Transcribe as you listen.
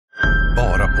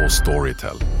Bara på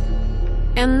Storytel.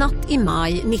 En natt i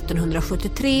maj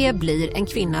 1973 blir en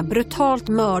kvinna brutalt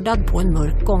mördad på en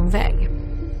mörk gångväg.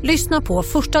 Lyssna på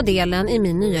första delen i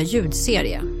min nya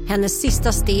ljudserie. Hennes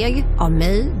sista steg av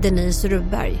mig, Denise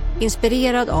Rubberg.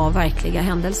 Inspirerad av verkliga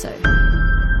händelser.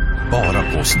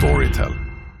 Bara på Storytel.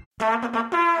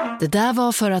 Det där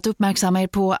var för att uppmärksamma er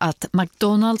på att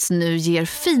McDonalds nu ger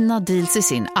fina deals i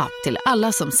sin app till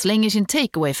alla som slänger sin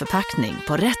takeaway-förpackning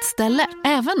på rätt ställe.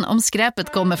 Även om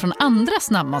skräpet kommer från andra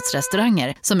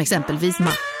snabbmatsrestauranger som exempelvis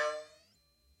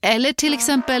eller till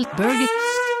exempel Burger.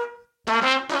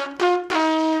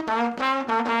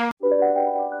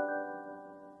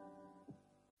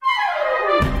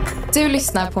 Du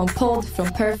lyssnar på en podd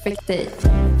från Perfect Day.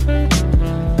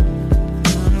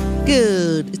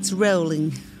 Good, it's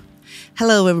rolling.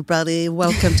 Hello everybody,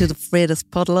 welcome to the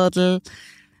fredagspodd.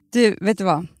 Du, vet du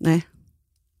vad? Nej.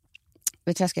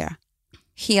 Vet du vad jag ska göra?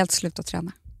 Helt sluta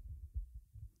träna.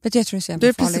 Vet du, jag tror det är så jävla Du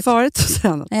är farligt. precis farligt att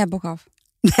träna. Nej, jag bokade av.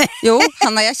 Jo,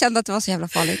 Hanna, jag kände att det var så jävla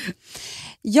farligt.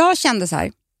 Jag kände så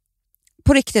här,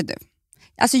 på riktigt nu.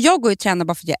 Alltså jag går ju träna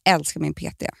bara för att jag älskar min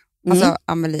PT. Alltså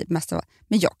Amelie, mest av.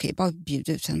 Men jag kan ju bara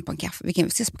bjuda ut henne på en kaffe. Vi kan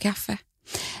ses på kaffe.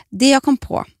 Det jag kom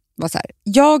på var så här.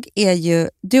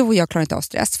 Du och jag klarar inte av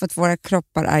stress för att våra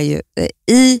kroppar är ju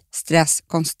i stress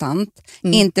konstant.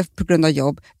 Inte på grund av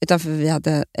jobb utan för vi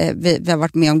har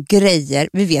varit med om grejer.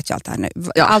 Vi vet ju allt det här nu.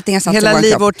 Ja, allting har satt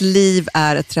hela vårt liv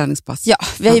är ett träningspass. Ja,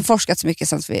 vi har ju forskat så mycket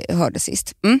sen vi hörde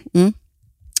sist.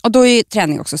 Och då är ju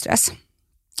träning också stress.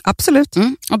 Absolut.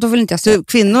 Och då vill inte jag säga.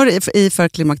 Kvinnor i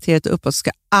förklimakteriet och uppåt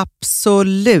ska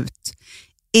absolut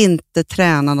inte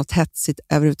träna något hetsigt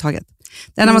överhuvudtaget.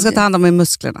 Det enda man ska ta hand om är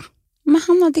musklerna. Men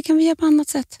Hanna, det kan vi göra på annat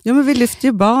sätt. Ja, men vi lyfter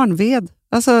ju barn, ved.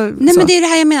 Alltså, nej, men det är det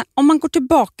här jag menar. Om man går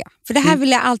tillbaka. För det här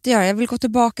vill jag alltid göra. Jag vill gå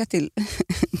tillbaka till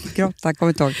grottan, kommer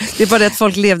inte ihåg. Det är bara det att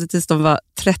folk levde tills de var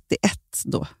 31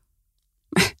 då.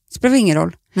 Det spelar ingen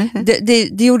roll.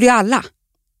 Det gjorde ju alla.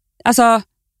 Alltså,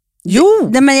 jo!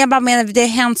 Nej, men jag bara menar, det har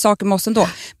hänt saker med oss ändå.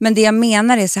 Men det jag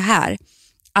menar är så här.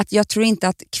 Att jag tror inte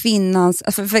att kvinnans...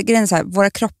 Alltså för grejen är så här, våra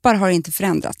kroppar har inte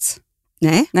förändrats.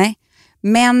 Nej.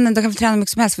 Men de kan få träna mycket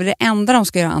som helst. För det är det enda de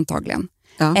ska göra antagligen.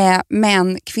 Ja.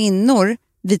 Men kvinnor,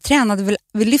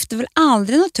 vi lyfter väl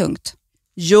aldrig något tungt?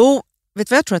 Jo, vet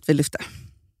du vad jag tror att vi lyfter?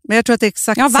 Men jag tror att det är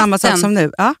exakt samma sak som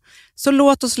nu. Ja. Så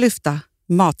låt oss lyfta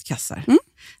matkassar.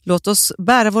 Låt oss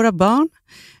bära våra barn.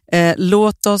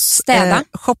 Låt oss städa.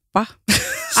 Shoppa.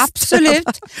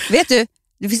 Absolut. Vet du,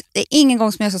 det finns ingen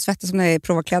gång som jag är så svettig som när jag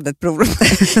provar kläder.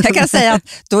 Jag kan säga att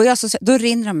då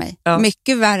rinner det mig. Ja.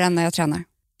 Mycket värre än när jag tränar.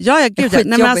 Ja, gud. Nej,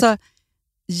 men alltså,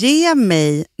 ge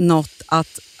mig något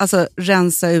att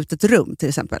rensa ut ett rum till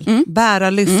exempel. Bära,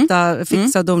 lyfta,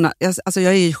 fixa och dona. Jag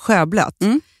är ju sjöblöt.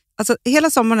 Alltså, hela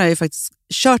sommaren har jag ju faktiskt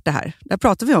kört det här. Det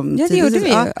pratar vi om. Ja, det gjorde vi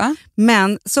ju. Ja.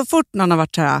 Men så fort någon har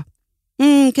varit så här,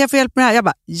 kan jag få hjälp med det här? Jag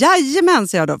bara, jajamän,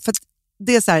 säger jag då. För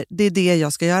det är så här, det är det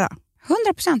jag ska göra.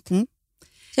 100%.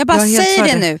 Jag bara säger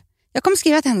det nu. Jag kommer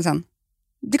skriva till henne sen.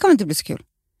 Det kommer inte bli så kul.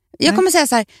 Jag kommer säga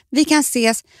så här, vi kan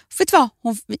ses. Vet du vad?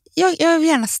 Jag vill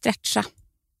gärna stretcha.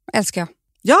 Älskar jag.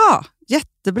 Ja,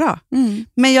 jättebra.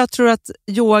 Men jag tror att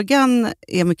yogan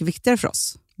är mycket viktigare för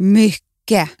oss.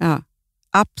 Mycket. Ja,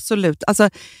 absolut. Alltså,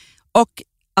 och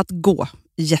att gå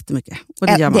jättemycket. Och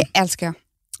det gör man. Det älskar jag.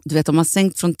 Du vet, om man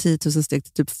sänkt från 10 000 steg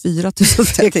till typ 4 000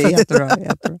 steg. Det är jättebra.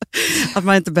 Att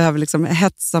man inte behöver liksom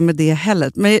hetsa med det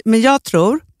heller. Men jag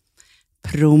tror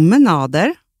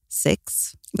promenader,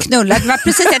 sex. Knulla, det var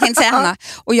precis det jag tänkte säga, Hanna.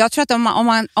 Och jag tror att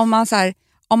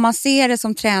om man ser det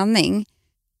som träning,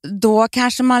 då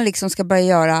kanske man liksom ska börja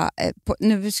göra...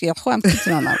 nu ska jag skämta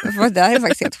till Hanna. För det här är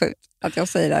faktiskt helt sjukt att jag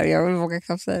säger det här. Jag vågar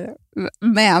knappt säga det.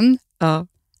 Men jag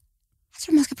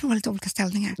tror man ska prova lite olika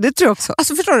ställningar. Det tror jag också.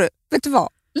 Alltså förstår du? Vet du vad?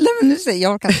 Nej, men nu säger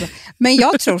jag kanske. Men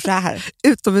jag tror så här.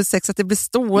 Utomhussex, att det blir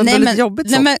stående och lite jobbigt.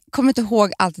 Nej, men kommer inte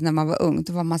ihåg alltid när man var ung.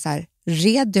 Då var man så här,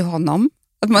 red du honom?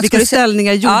 Vilka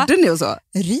ställningar gjorde ni och så?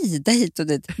 Rida hit och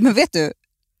dit. Men vet du,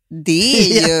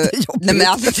 det är ju... Nej, men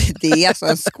alltså, det är alltså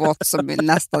en skott som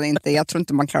nästan inte... Jag tror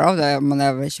inte man klarar av det om man är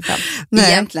över 25.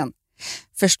 Nej. Egentligen.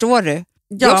 Förstår du?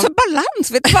 Det är också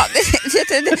balans, vet du vad?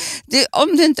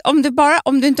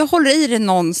 Om du inte håller i det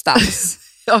någonstans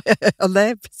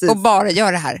nej, precis. och bara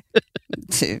gör det här.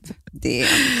 Det.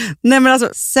 Nej, men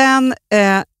alltså, sen,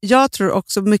 jag tror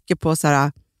också mycket på så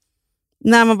här,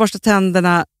 när man borstar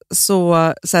tänderna så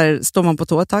här, står man på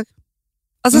tå ett tag.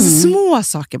 Alltså små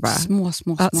saker bara.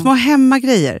 Små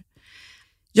hemmagrejer.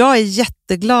 Jag är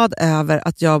jätteglad över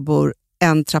att jag bor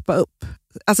en trappa upp.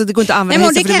 Alltså det går inte att använda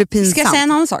för det blir pinsamt. Ska jag säga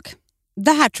en annan sak?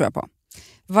 Det här tror jag på.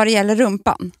 Vad det gäller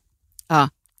rumpan. Ja.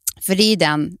 För det är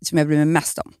den som jag bryr mig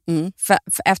mest om. För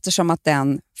eftersom att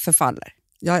den förfaller.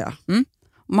 Ja.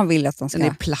 Och man vill att den ska... Den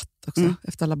är platt också,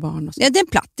 efter alla barn och så. Ja, den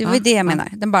är platt. Det var det jag menar.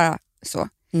 Den bara så.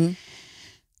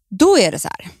 Då är det så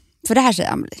här. För det här säger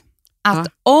Amelie. Att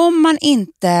om man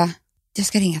inte... Jag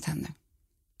ska ringa till henne.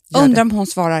 Undrar om hon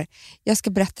svarar. Jag ska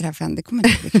berätta det här för henne. Det kommer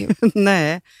inte bli kul.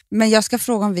 Nej. Men jag ska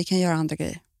fråga om vi kan göra andra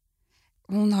grejer.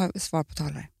 Hon har svar på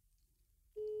tal här.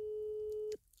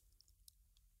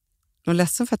 Är du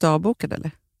ledsen för att du avbokade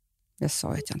eller? Jag sa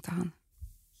att jag inte hann.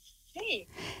 Hej.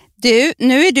 Du,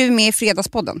 nu är du med i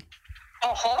Fredagspodden.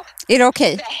 Jaha. Är det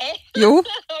okej? Nej. Jo.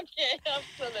 Okej,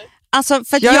 absolut. Alltså,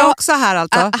 för att jag är också här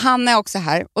alltså. Han är också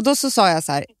här. Och då så sa jag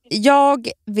så här. Jag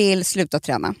vill sluta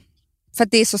träna. För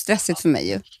att det är så stressigt för mig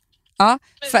ju. Ja.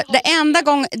 För det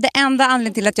enda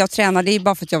anledningen till att jag tränar, det är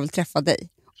bara för att jag vill träffa dig.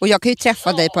 Och jag kan ju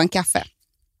träffa dig på en kaffe.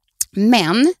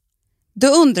 Men då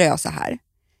undrar jag så här.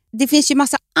 Det finns ju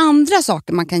massa andra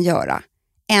saker man kan göra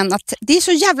än att... Det är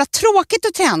så jävla tråkigt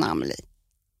att träna, Amelie.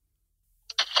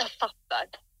 Jag fattar.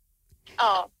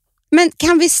 Ja. Men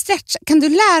kan vi stretcha? Kan du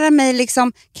lära mig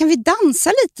liksom... Kan vi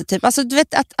dansa lite typ? Alltså du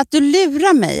vet att du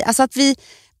lurar mig. Alltså att vi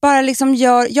bara liksom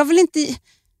gör... Jag vill inte...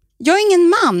 Jag är ingen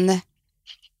man.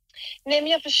 Nej, men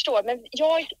jag förstår. Men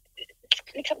jag...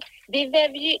 Liksom, vi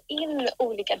väver ju in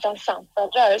olika dansanta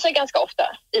rörelser ganska ofta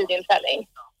i din träning.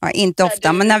 Ja, inte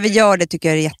ofta, men när vi gör det tycker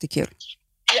jag det är jättekul.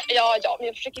 Ja, men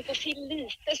jag försöker få till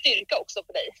lite styrka också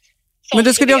på dig. Men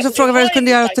du skulle ju också fråga vad du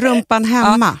kunde göra åt rumpan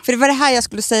hemma. Ja, för det var det här jag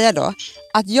skulle säga då.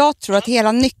 Att jag tror att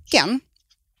hela nyckeln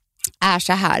är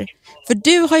så här. För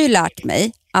du har ju lärt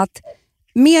mig att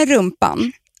med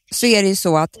rumpan så är det ju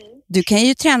så att du kan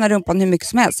ju träna rumpan hur mycket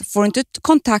som helst. Får du inte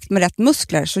kontakt med rätt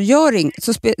muskler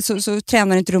så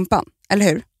tränar du inte rumpan, eller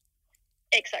hur?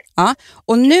 Exakt. Ja.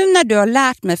 Och nu när du har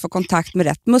lärt mig få kontakt med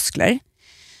rätt muskler,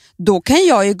 då kan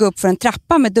jag ju gå upp för en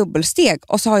trappa med dubbelsteg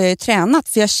och så har jag ju tränat,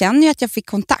 för jag känner ju att jag fick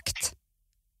kontakt.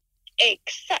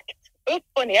 Exakt. Upp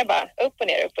och ner bara. Upp och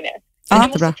ner, upp och ner. Ja, du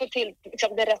måste bra. få till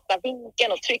liksom, den rätta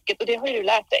vinkeln och trycket, och det har ju du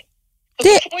lärt dig. Så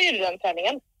Det- då får ju du den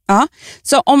träningen. Ja.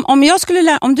 Så om jag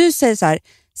skulle om du säger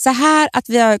så här att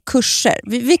vi har kurser,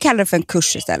 vi kallar det för en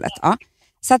kurs istället. Ja.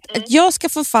 Så att jag ska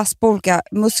få fast på olika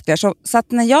muskler så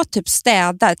att när jag typ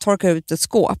städar, torkar ut ett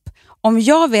skåp, om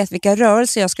jag vet vilka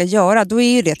rörelser jag ska göra, då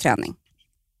är ju det träning.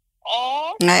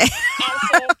 Ja. Nej.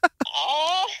 Alltså,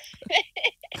 ja.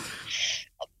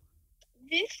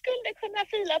 Vi skulle kunna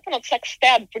fila på något slags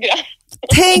städprogram.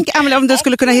 Tänk, Amelie, om du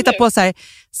skulle kunna hitta på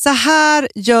så här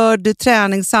gör du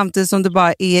träning samtidigt som du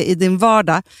bara är i din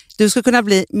vardag. Du skulle kunna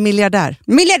bli miljardär.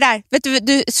 Miljardär! Vet du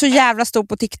är så jävla stor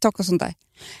på TikTok och sånt där.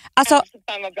 Alltså,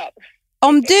 Fan vad bra.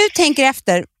 om du tänker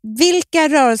efter, vilka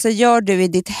rörelser gör du i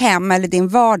ditt hem eller din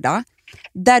vardag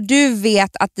där du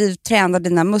vet att du tränar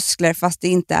dina muskler fast det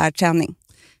inte är träning?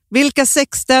 Vilka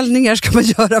sexställningar ska man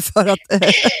göra för att...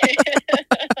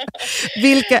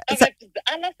 vilka... Ja, men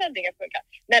alla ställningar funkar.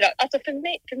 Nej då, alltså för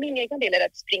min egen del är det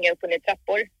att springa upp och ner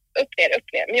trappor. Upp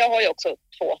ner. Men jag har ju också 2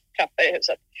 trappor i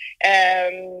huset.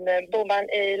 Bor man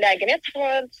i lägenhet får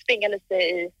man springa lite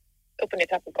upp och ner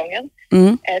trappuppgången.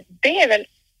 Det är väl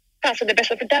alltså det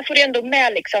bästa, för där får du ändå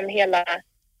med liksom hela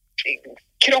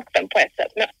kroppen på ett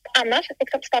sätt. Men annars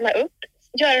liksom stanna upp,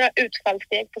 göra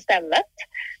utfallssteg på stället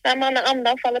när man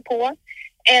andan faller på.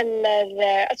 Eller,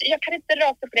 alltså jag kan inte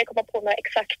rakt upp och ner komma på några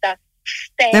exakta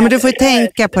städ. Nej, men du får ju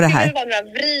tänka på det här. Det vara några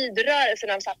vridrörelser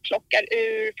när de så här plockar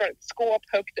ur från ett skåp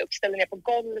högt upp, ställer ner på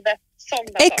golvet,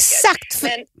 sådana Exakt!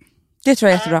 saker. Men, Det tror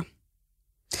jag är jättebra.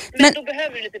 men då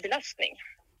behöver du lite belastning.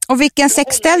 Och vilken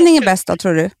sexställning är bäst då,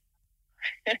 tror du?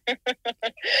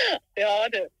 Ja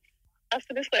du.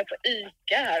 Alltså det står jag på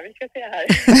ICA här. Vi ska se här.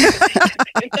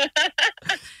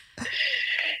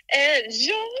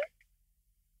 Ja.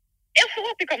 Jag får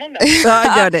återkomma om det.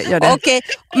 Ja, gör det. Okej,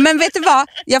 men vet du vad?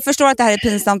 Jag förstår att det här är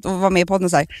pinsamt att vara med på podden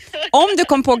så här. Om du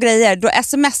kom på grejer, då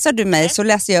smsar du mig så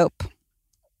läser jag upp.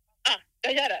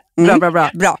 Jag gör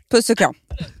det. Bra. Puss och kram.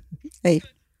 Hej.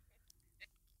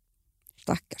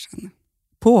 Stackars henne.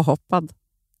 Påhoppad.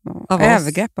 Av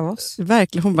Övergrepp av oss.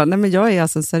 Verkligen. Hon bara, nej men jag är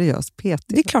alltså en seriös PT.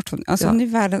 Det är klart hon, alltså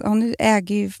Ja. hon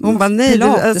äger ju Hon bara, nej du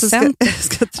alltså, Pilatescenter.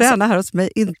 ska träna här hos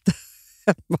mig, inte.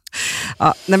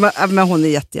 Ja, nej, men hon är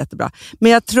jättebra.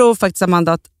 Men jag tror faktiskt,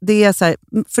 Amanda, att det är så här,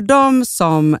 för de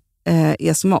som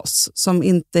är som oss, som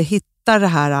inte hittar det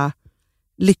här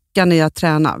lyckan i att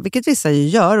träna, vilket vissa ju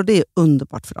gör och det är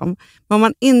underbart för dem. Men om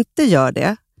man inte gör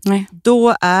det, Nej.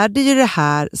 då är det ju det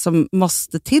här som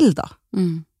måste till då.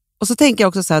 Och så tänker jag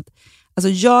också så här att alltså,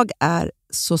 jag är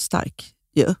så stark.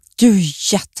 Ju. Du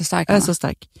är jättestark. Jag är Anna. så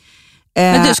stark.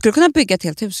 Men du skulle kunna bygga ett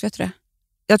helt hus, vet du det?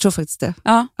 Jag tror faktiskt det.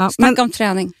 Ja, Ja, snacka om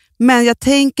träning. Men jag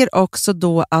tänker också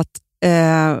då att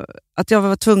att jag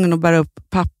var tvungen att bära upp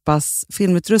pappas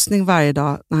filmutrustning varje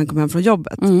dag när han kom hem från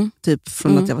jobbet. Typ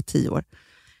från att jag var 10 år.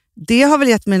 Det har väl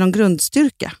gett mig någon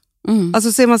grundstyrka.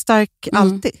 Alltså så är man stark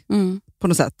alltid på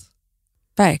något sätt.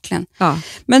 Verkligen. Ja.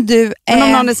 Men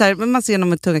om någon är så här, man ser någon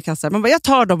med tunga kassar, man bara, jag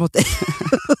tar dem åt dig.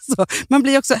 Så, man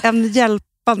blir också en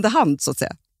hjälpande hand så att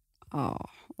säga. Ja,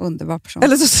 underbar person.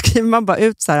 Eller så skriver man bara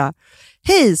ut så här: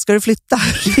 hej, ska du flytta?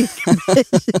 Ring mig.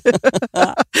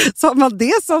 Så har man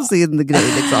det som sin grej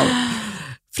liksom.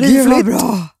 Fri flytt.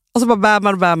 Bra. Och så bara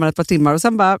bär man ett par timmar och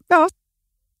sen bara, ja,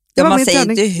 man säger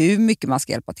inte hur mycket man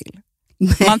ska hjälpa till.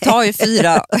 Nej. Man tar ju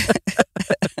 4.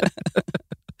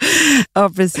 Ja,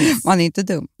 precis. Man är inte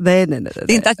dum. Nej. Det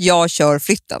är inte att jag kör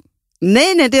flytten.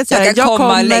 Nej, det är så här, jag kan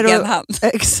komma och lägga en hand.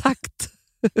 Exakt.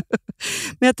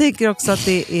 Men jag tänker också att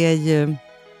det är ju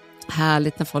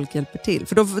härligt när folk hjälper till.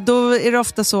 För då är det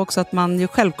ofta så också att man ju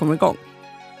själv kommer igång.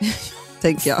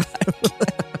 Tänker jag.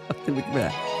 Det är mycket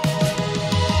bra.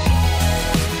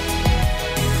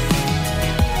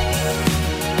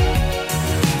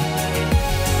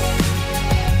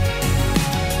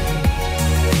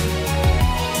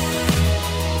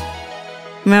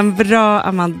 Men bra,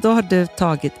 Amanda, då har du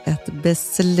tagit ett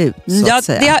beslut, så att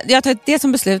säga. Jag har tagit det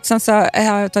som beslut. Sen så har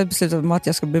jag tagit beslut om att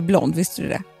jag ska bli blond, visste du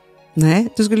det?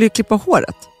 Nej, du skulle ju klippa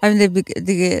håret.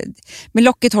 Med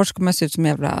lockigt hår så kommer jag se ut som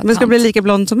jävla tant. Men ska du bli lika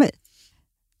blond som mig?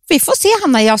 Vi får se,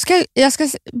 Hanna. Jag ska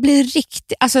bli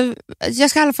riktigt... Alltså, jag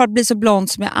ska i alla fall bli så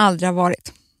blond som jag aldrig har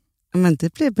varit. Men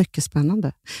det blir mycket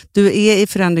spännande. Du är i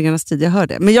förändringarnas tid, jag hör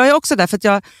det. Men jag är också där för att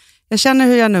jag känner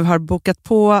hur jag nu har bokat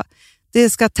på. Det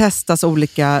ska testas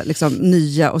olika liksom,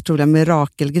 nya otroliga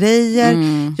mirakelgrejer.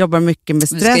 Jobbar mycket med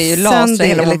stressen. Vi ska ju lasra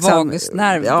hela vår liksom,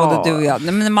 vagusnerv, både du och jag.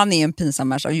 Nej, men man är ju en pinsam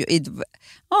människa.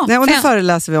 Nej, och nu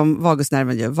föreläser vi om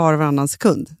vagusnerven ju, var och varannan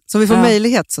sekund. Så vi får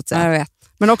möjlighet, så att säga. Jag vet.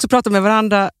 Men också prata med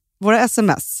varandra, våra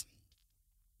sms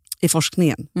i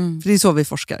forskningen. För det är så vi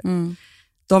forskar.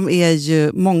 De är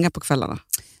ju många på kvällarna.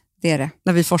 Det är det.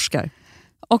 När vi forskar.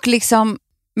 Och liksom,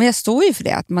 men jag står ju för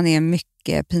det, att man är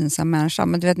mycket pinsam människa.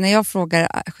 Men du vet, när jag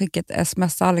skickar ett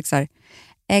sms till Alex här,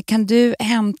 kan du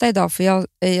hämta idag för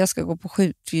jag ska gå på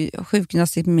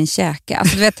sjukgymnastik med min käke.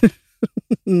 Alltså du vet,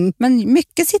 men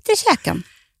mycket sitter i käken.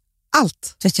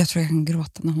 Allt. Vet, jag tror jag kan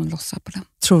gråta när hon lossar på den.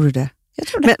 Tror du det? Jag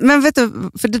tror det. Men vet du,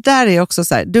 för det där är också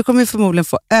så här, du kommer förmodligen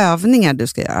få övningar du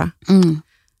ska göra.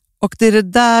 Och det är det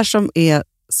där som är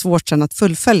svårt sen att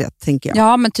fullfölja, tänker jag.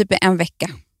 Ja, men typ en vecka.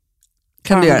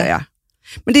 Kan du göra, ja.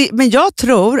 Men jag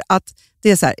tror att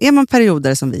det är så här, är man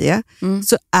perioder som vi är,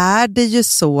 så är det ju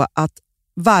så att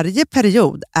varje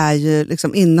period är ju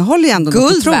liksom, innehåller ju ändå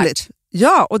något otroligt.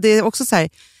 Ja, och det är också så här,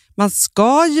 man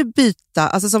ska ju byta,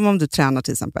 alltså som om du tränar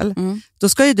till exempel, då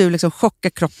ska ju du liksom chocka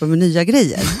kroppen med nya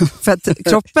grejer. För att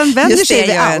kroppen vänder sig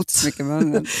vid allt.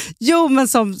 Jo, men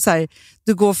som så här,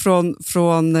 du går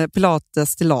från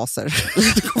pilates till laser.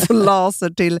 Du går från laser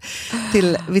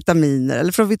till vitaminer,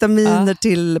 eller från vitaminer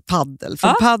till paddel.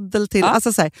 Från paddel till,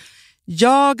 alltså så här,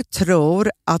 jag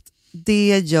tror att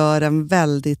det gör en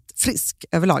väldigt frisk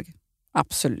överlag.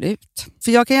 Absolut.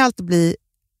 För jag kan ju alltid bli,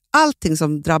 allting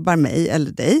som drabbar mig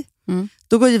eller dig,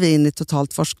 då går ju vi in i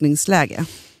totalt forskningsläge.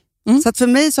 Så att för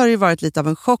mig så har det ju varit lite av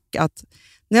en chock att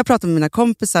när jag pratar med mina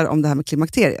kompisar om det här med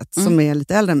klimakteriet, som är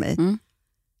lite äldre än mig,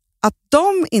 att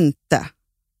de inte...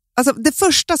 Alltså det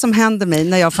första som händer mig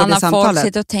när jag får det samtalet... Folk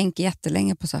sitter och tänker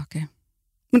jättelänge på saker.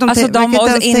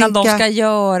 Men innan de ska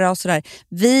göra och sådär.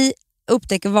 Vi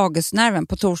upptäcker vagusnerven.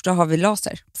 På torsdag har vi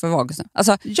laser för vagusnerven.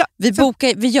 Alltså,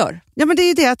 vi gör. Ja, men det är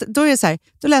ju det att då är det så här,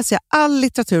 då läser jag all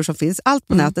litteratur som finns, allt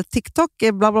på nätet, TikTok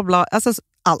är bla bla bla, alltså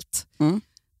allt.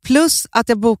 Plus att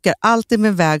jag bokar allt i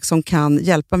min väg som kan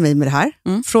hjälpa mig med det här.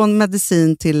 Från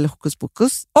medicin till hokus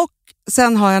pokus. Och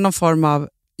sen har jag någon form av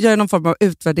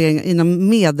utvärdering inom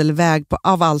medelväg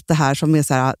av allt det här som är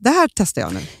så här, det här testar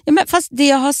jag nu. Ja, men fast det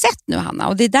jag har sett nu, Hanna,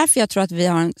 och det är därför jag tror att vi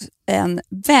har en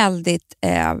väldigt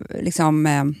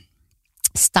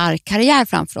stark karriär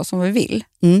framför oss som vi vill.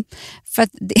 För att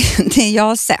det jag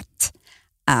har sett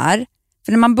är,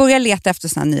 för när man börjar leta efter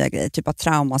såna här nya grejer, typ att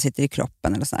trauma sitter i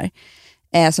kroppen eller sådär,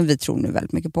 som vi tror nu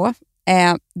väldigt mycket på,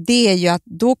 det är ju att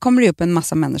då kommer det upp en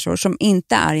massa människor som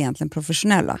inte är egentligen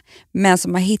professionella, men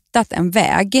som har hittat en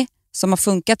väg som har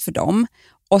funkat för dem,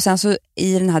 och sen så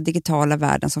i den här digitala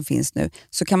världen som finns nu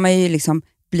så kan man ju liksom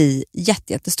bli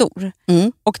jättestor.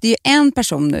 Och det är ju en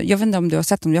person nu, jag vet inte om du har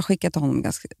sett honom, jag har skickat honom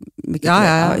ganska mycket,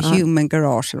 Human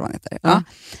Garage eller vad han heter.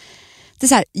 Det är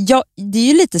så här, det är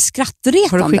ju lite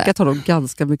skrattretande. Har du skickat honom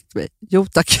ganska mycket till mig? Jo,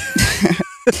 tack.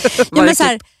 Ja, men så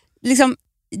här, liksom,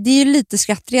 det är ju lite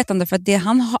skrattretande för att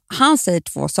han säger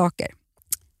två saker.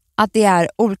 Att det är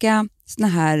olika såna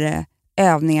här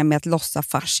övningar med att lossa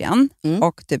fascian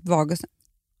och typ vagus.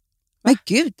 Men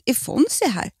gud, är Fonzie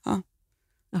här? Ja.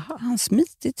 Han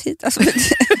smitigt hit. Alltså,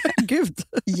 Gud.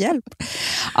 Hjälp.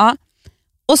 Ja.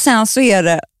 Och sen så är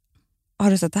det,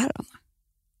 har du sett det här, Anna?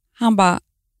 Han bara,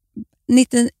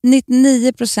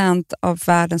 99% av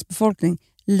världens befolkning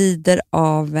lider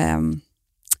av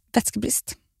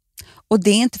vätskebrist. Och det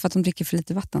är inte för att de dricker för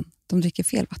lite vatten. De dricker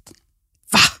fel vatten.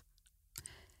 Va?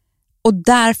 Och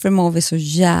därför mår vi så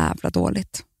jävla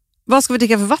dåligt. Vad ska vi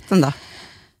dricka för vatten då?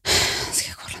 Ska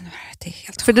jag kolla nu här? Det är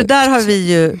helt För sjukt. det där har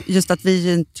vi ju, just att vi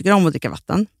ju inte tycker om att dricka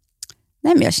vatten.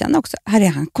 Nej, men jag känner också, här är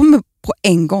han, kommer på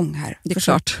en gång här. Det är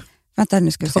klart. Vänta,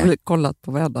 nu ska vi Jag har se. väl kollat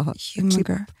på vad jag har. Human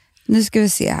girl. Nu ska vi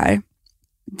se här.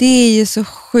 Det är ju så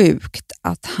sjukt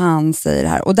att han säger det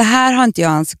här. Och det här har inte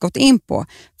jag ens gått in på.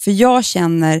 För jag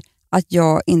känner att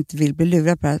jag inte vill bli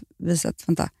lurad på det här viset.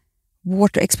 Vänta.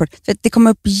 Water expert. För det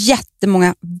kommer upp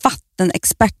jättemånga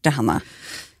vattenexperter, Hanna.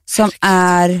 Som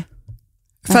är...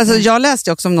 För alltså, jag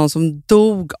läste också om någon som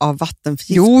dog av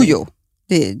vattenförgiftning. Jo.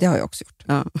 Det har jag också gjort.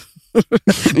 Ja. Man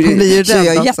blir ju så jag är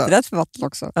rädd också. jätterädd för vatten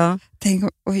också. Ja. Tänk,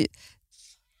 oj.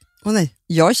 Åh nej.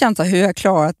 Jag har känt hur jag har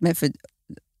klarat mig.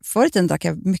 Förr i tiden drack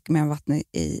jag mycket mer vatten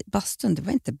i bastun. Det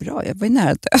var inte bra. Jag var ju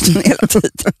nära döden hela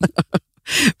tiden.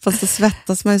 Fast det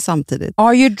svettas man ju samtidigt.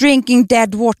 Are you drinking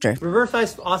dead water?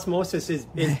 Reverse osmosis is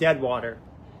dead water,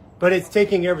 but it's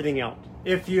taking everything out.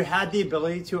 If you had the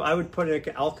ability to, I would put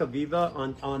like Alcaviva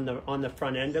on the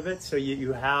front end of it, so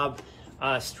you have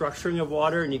structuring of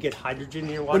water and you get hydrogen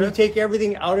in your water. When you take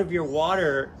everything out of your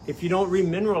water, if you don't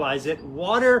remineralize it,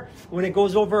 water, when it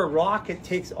goes over a rock, it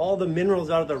takes all the minerals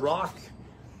out of the rock.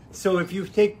 So if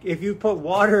you put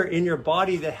water in your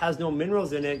body that has no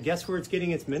minerals in it, guess where it's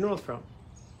getting its minerals from?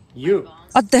 You.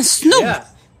 Den snor!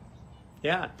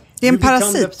 Yeah. Det är en You become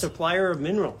parasit. the supplier of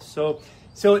minerals.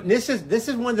 So this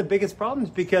is one of the biggest problems,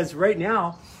 because right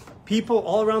now people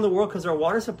all around the world, because our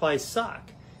water supplies suck.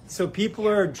 So people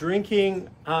are drinking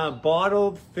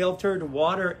bottled, filtered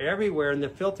water everywhere, and the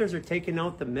filters are taking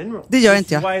out the minerals. Det gör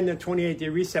inte jag. Why in the 28-day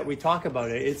reset we talk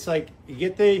about it. It's like you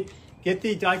get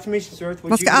the diatomaceous earth.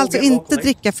 Man ska alltså inte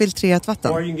dricka filtrerat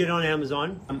vatten. Or you can get it on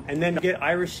Amazon, and then get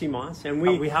Irish sea moss, and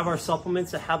we have our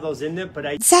supplements that have those in it.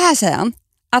 But Så här säger han,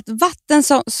 att vatten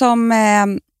som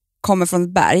kommer från ett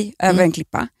berg över en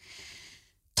klippa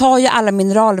tar ju alla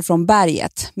mineraler från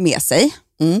berget med sig,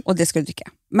 och det ska du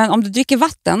dricka. Men om du dricker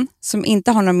vatten som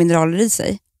inte har några mineraler i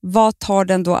sig, vad tar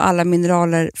den då alla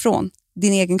mineraler från?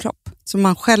 Din egen kropp. Så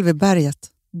man själv är berget.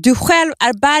 Du själv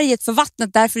är berget för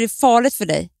vattnet, därför är det farligt för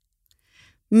dig.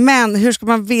 Men hur ska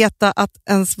man veta att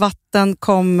ens vatten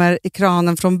kommer i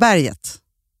kranen från berget?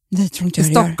 Nej, tror inte I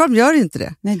jag det gör. Stockholm gör det inte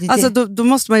det. Nej, det är alltså det. då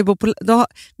måste man ju bo på...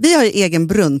 Vi har ju egen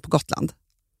brunn på Gotland.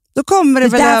 Då kommer det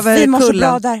väl därför över vi mår så kullen.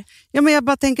 bra där. Ja, men jag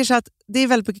bara tänker så att det är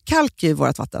väldigt mycket kalk i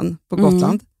vårt vatten på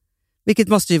Gotland. Vilket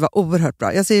måste ju vara oerhört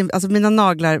bra. Jag ser, alltså mina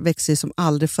naglar växer ju som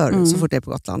aldrig förr så fort jag är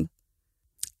på Gotland.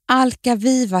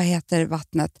 Alkaviva heter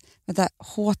vattnet. Vänta,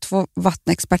 H2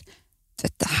 vattenexpert.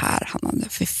 Vet det här, Hanna,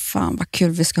 för fan vad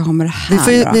kul vi ska ha med det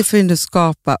här. Vi får ju nu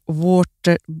skapa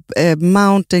water,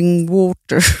 mountain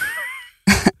water.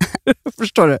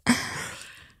 Förstår du?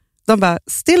 De bara,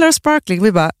 still or sparkling?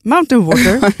 Vi bara, mountain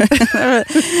water.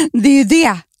 Det är ju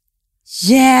det.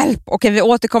 Hjälp! Okej, vi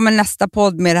återkommer nästa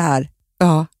podd med det här.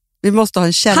 Ja, vi måste ha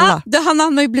en källa. Han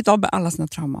har ju blivit av med alla sina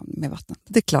trauman med vatten.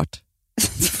 Det är klart.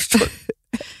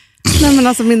 Nej, men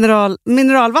alltså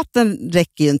mineralvatten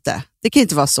räcker ju inte. Det kan ju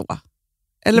inte vara så.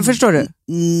 Eller förstår du?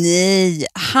 Nej,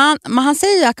 han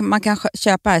säger att man kan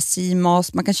köpa här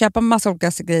CMOS, man kan köpa massa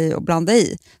olika grejer och blanda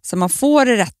i, så man får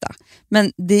det rätta.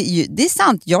 Men det är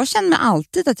sant, jag känner mig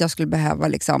alltid att jag skulle behöva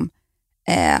liksom,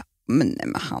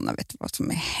 men Hanna, vet du vad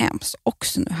som är hemskt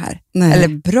också nu här? Nej. Eller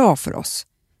bra för oss.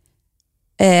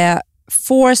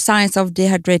 4 signs of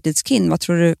dehydrated skin,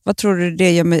 vad tror du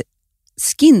det gör med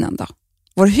skinnen då?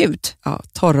 Vår hud? Ja,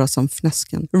 torra som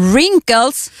fnösken.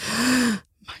 Wrinkles!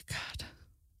 My God.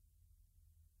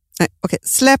 Nej, okej.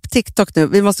 Släpp TikTok nu.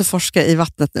 Vi måste forska i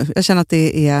vattnet nu. Jag känner att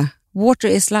det är... Water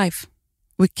is life.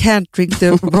 We can't drink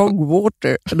the wrong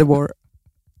water anymore.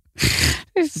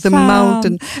 The Fan.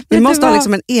 mountain. Vi Vet måste du ha vad?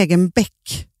 liksom en egen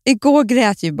bäck. Igår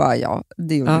grät ju bara jag.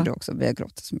 Det gjorde du också. Vi har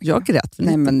gråtit så mycket. Jag grät för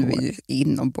Nej, lite men igår. vi är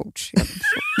inombords.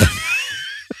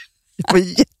 Jag var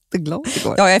jätteglad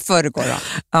igår. Ja, jag är förrgår då.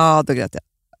 Ja, då grät jag.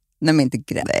 Nej, men inte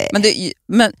grät.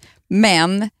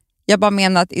 Men jag bara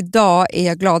menar att idag är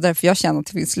jag gladare, för jag känner att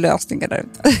det finns lösningar där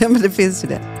ute. Ja, men det finns ju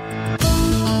det.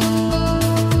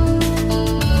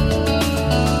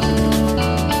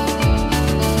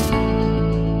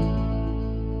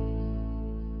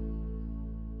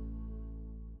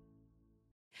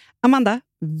 Amanda,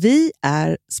 vi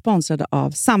är sponsrade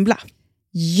av Sambla.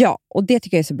 Ja, och det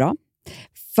tycker jag är så bra.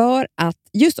 För att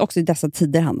just också i dessa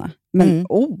tider, Hanna, men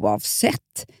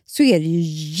oavsett så är det ju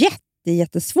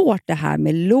jättesvårt det här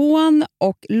med lån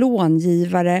och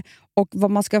långivare och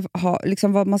vad man ska ha,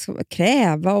 liksom vad man ska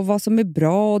kräva och vad som är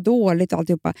bra och dåligt och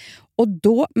alltihopa. Och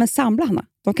då, men Sambla, Hanna,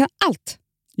 de kan allt.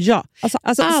 Ja,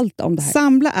 alltså allt om det här.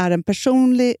 Sambla är en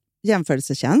personlig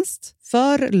jämförelsetjänst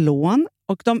för lån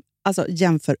och de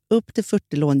jämför upp till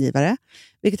 40 långivare,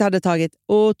 vilket hade tagit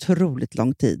otroligt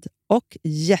lång tid och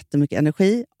jättemycket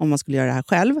energi om man skulle göra det här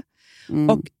själv.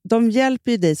 Och de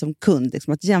hjälper ju dig som kund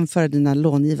liksom, att jämföra dina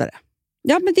långivare.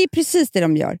 Ja, men det är precis det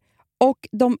de gör. Och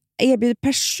de erbjuder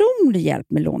personlig hjälp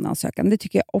med låneansökan. Det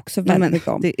tycker jag också väldigt mycket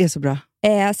om. Det är så bra.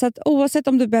 Så att oavsett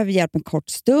om du behöver hjälp en kort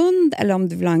stund eller om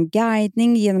du vill ha en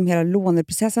guidning genom hela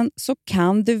låneprocessen så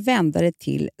kan du vända dig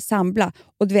till Sambla.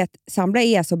 Och du vet, Sambla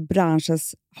är alltså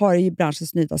har ju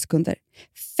branschens nyaste kunder.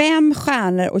 5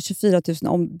 stjärnor och 24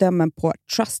 000 omdömen på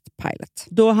Trustpilot.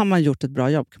 Då har man gjort ett bra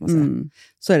jobb, kan man säga.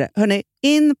 Så är det. Hörrni,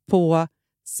 in på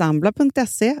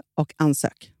sambla.se och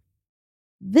ansök.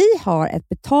 Vi har ett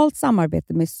betalt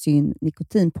samarbete med Syn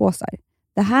nikotinpåsar.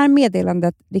 Det här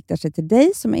meddelandet riktar sig till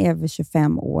dig som är över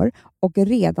 25 år och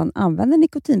redan använder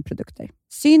nikotinprodukter.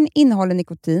 Syn innehåller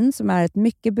nikotin som är ett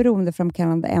mycket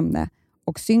beroendeframkallande ämne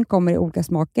och Syn kommer i olika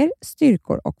smaker,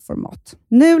 styrkor och format.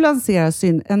 Nu lanserar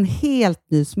Syn en helt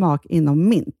ny smak inom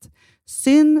mint.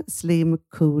 Syn Slim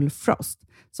Cool Frost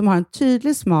som har en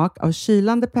tydlig smak av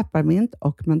kylande pepparmint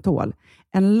och mentol.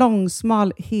 En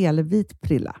långsmal helvit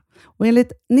prilla. Och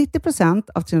enligt 90%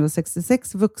 av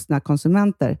 366 vuxna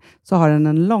konsumenter så har den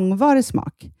en långvarig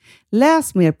smak.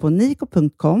 Läs mer på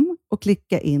niko.com och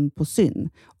klicka in på Syn.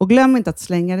 Och glöm inte att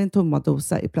slänga din tomma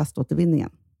dosa i plaståtervinningen.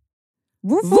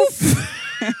 Woof, woof.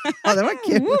 Ja, det var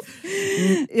kul.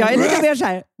 Jag är lite mer så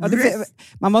här. Ja,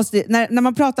 man måste, när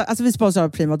man pratar, alltså vi sponsrar av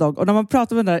Prima Dog och när man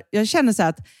pratar med den där, jag känner så här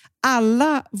att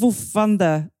alla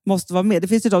woofande måste vara med. Det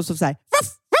finns ju de som säger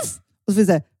woof, woof, och så finns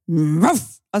det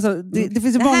woof. Alltså, det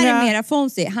finns ju många... här är mera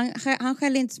Fonzie. Han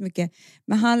skäller inte så mycket,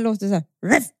 men han låter så här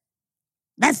woof,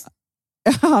 woof.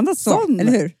 Han har sån.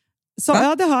 Eller hur? Så,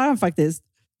 ja, det har han faktiskt.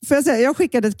 Får jag säga, jag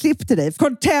skickade ett klipp till dig.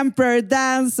 Contemporary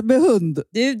dance med hund.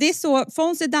 Du, det är så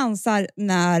Fonzie dansar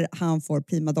när han får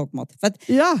Prima Dog-mat. För att,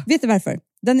 vet du varför?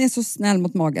 Den är så snäll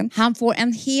mot magen. Han får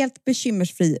en helt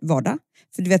bekymmersfri vardag.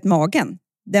 För du vet, magen,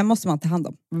 den måste man ta hand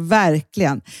om.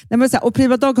 Verkligen. Nej, men så här, och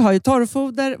Prima Dog har ju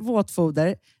torrfoder,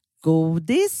 våtfoder,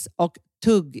 godis och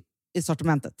tugg i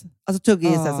sortimentet. Alltså tugg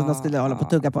är som de skulle hålla på att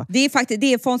tugga på. Det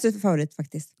är Fonzies favorit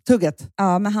faktiskt. Tugget?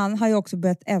 Ja, men han har ju också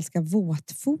börjat älska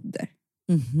våtfoder.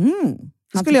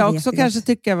 Det skulle jag också kanske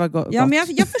tycka var gott. Ja, men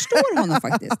jag förstår honom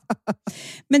faktiskt.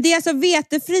 Men det är alltså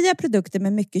vetefria produkter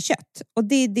med mycket kött. Och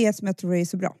det är det som jag tror är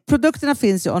så bra. Produkterna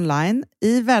finns ju online,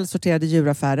 i välsorterade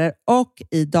djuraffärer och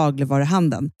i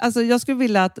dagligvaruhandeln. Alltså jag skulle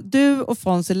vilja att du och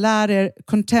Fonzie lär er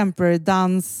contemporary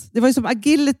dans. Det var ju som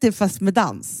agility fast med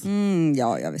dans.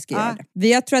 Ja, vi ska göra det.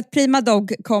 Jag tror att Prima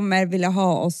Dog kommer vilja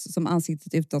ha oss som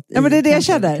ansiktet utåt. Ja, men det är det jag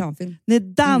känner. Ni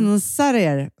dansar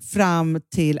er fram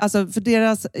till... Alltså för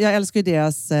deras... Jag älskar ju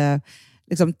deras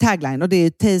liksom tagline och det är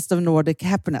Taste of Nordic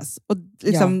Happiness. Och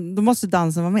liksom, då måste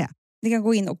dansen vara med. Ni kan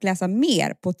gå in och läsa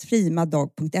mer på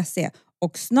primadog.se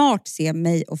och snart se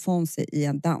mig och Fonzie i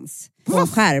en dans på en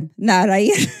skärm nära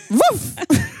er.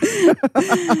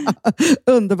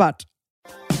 Underbart.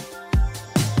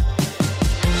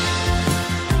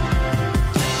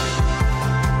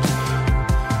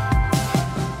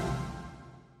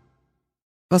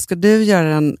 Vad ska du göra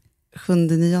den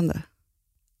 7/9?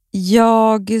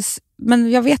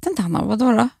 Men jag vet inte, Hanna.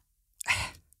 Vadå då?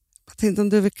 Jag tänkte om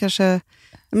du vill kanske...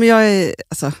 Men jag är...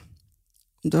 Alltså,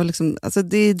 du har liksom, alltså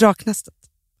det är Draknästet.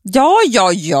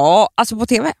 Ja. Alltså på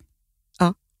tv.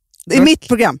 Ja. Det är mitt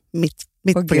program. Mitt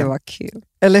program. Gud, vad kul.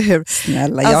 Eller hur?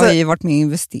 Snälla, jag har ju varit med och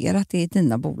investerat i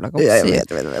dina bolag också. Jag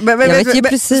vet. Men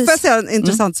precis. Får jag säga en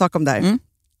intressant sak om det här?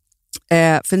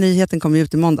 För nyheten kom ju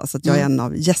ut i måndag så att jag är en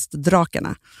av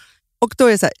gästdrakarna. Och då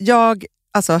är det så här,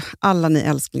 alltså alla ni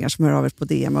älsklingar som hör av er på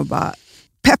DM och bara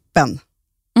peppen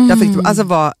jag fick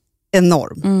var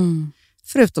enorm.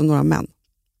 Förutom några män.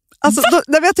 Alltså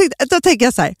då tänker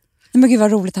jag så här. Men gud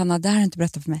vad roligt, Hanna, det här har du inte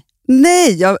berättat för mig.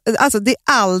 Nej, alltså det är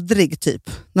aldrig typ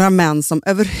några män som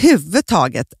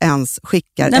överhuvudtaget ens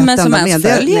skickar ett enda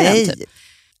meddelande. Nej. Typ.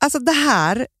 Alltså det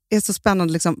här är så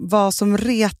spännande liksom, vad som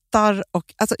retar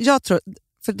och alltså jag tror,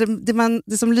 för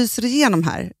det som lyser igenom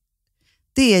här,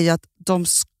 det är ju att de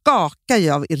skakar ju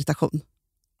av irritation.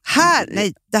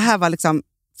 Det här var liksom,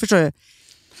 förstår du?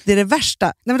 Det är det värsta.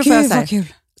 Nej, men då får jag säga,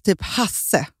 typ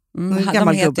Hasse, en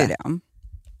gammal gubbe.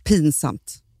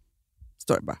 Pinsamt.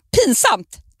 står det bara.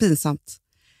 Pinsamt.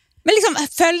 Men liksom,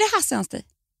 följde Hasse hans dig?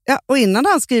 Ja, och innan hade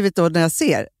han skrivit då när jag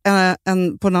ser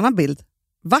på en annan bild,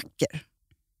 vacker.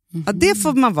 Ja, det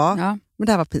får man vara, men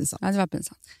det här var pinsamt. Ja, det var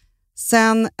pinsamt.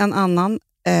 Sen en annan,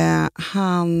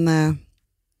 han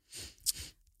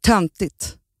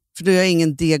töntigt. För du har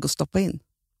ingen deg att stoppa in.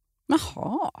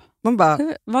 Jaha. Man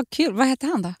bara, vad kul. Vad heter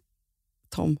han då?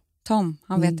 Tom,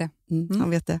 han vet det. Han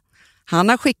vet det. Han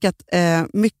har skickat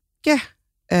mycket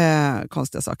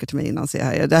konstiga saker till mig innan. Så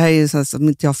det här är ju sånt som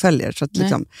inte jag följer. Så att,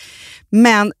 liksom.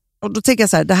 Men, och då tänker jag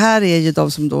så här, det här är ju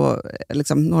de som då,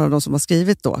 liksom, några av de som har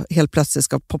skrivit då, helt plötsligt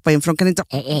ska poppa in, för de kan inte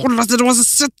hålla sig, de måste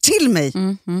se till mig.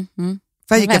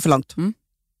 För jag gick för långt.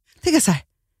 Tänker jag så här,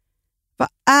 vad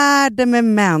är det med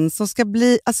män som ska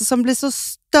bli, alltså som blir så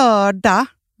störda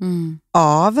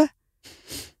av,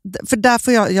 för där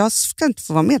får jag ska inte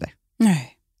få vara med dig.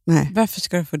 Nej. Varför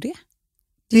ska du få det?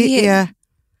 Det är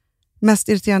mest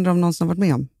irriterande om någon som har varit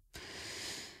med om.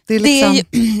 Det är liksom...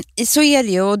 så är det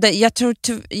ju. Och jag tror,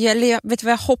 vet du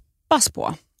vad jag hoppas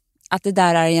på? Att det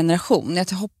där är en generation. Jag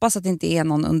hoppas att det inte är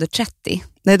någon under 30.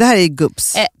 Nej, det här är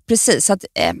gubbs. Precis, att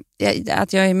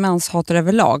jag är manshatare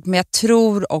överlag. Men jag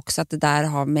tror också att det där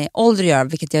har med ålder att göra,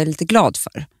 vilket jag är lite glad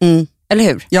för. Eller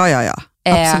hur? Ja.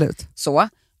 Absolut. Så.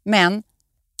 Men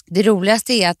det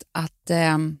roligaste är att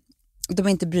de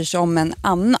inte bryr sig om en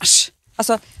annars.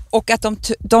 Alltså, och att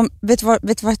de vet du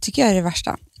vad jag tycker är det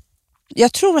värsta?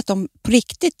 Jag tror att de på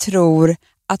riktigt tror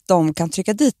att de kan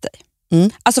trycka dit dig.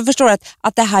 Alltså förstår du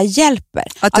att det här hjälper?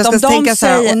 Att jag ska tänka så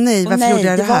här, nej, varför gjorde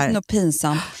jag det här? Det var nog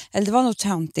pinsamt, eller det var nog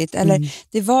töntigt, eller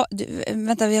det var,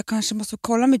 vänta, jag kanske måste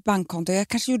kolla mitt bankkonto, jag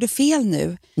kanske gjorde fel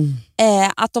nu.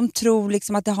 Att de tror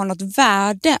liksom att det har något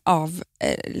värde av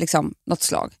liksom något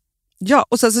slag. Ja,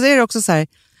 och så är det också så här,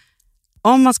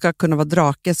 om man ska kunna vara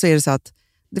drake så är det så att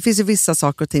det finns ju vissa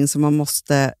saker och ting som man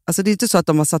måste, alltså det är inte så att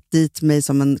de har satt dit mig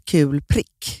som en kul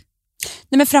prick.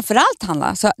 Nej, men framförallt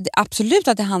absolut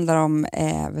att det handlar om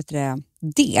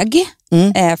deg.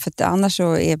 För att annars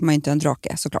så är man ju inte en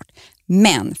drake såklart.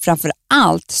 Men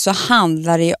framförallt så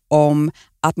handlar det om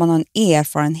att man har en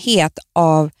erfarenhet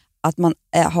av att man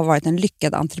har varit en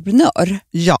lyckad entreprenör.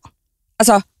 Ja.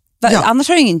 Alltså, annars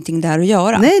har det ingenting där att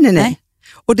göra. Nej.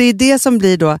 Och det är det som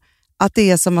blir då, att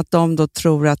det är som att de då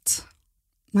tror att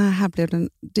nej, här blev den,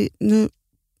 nu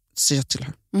ser jag till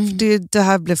här. Det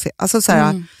här blev fel. Alltså så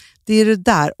här, det är det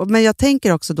där. Men jag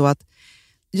tänker också då att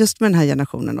just med den här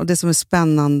generationen, och det som är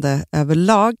spännande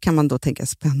överlag kan man då tänka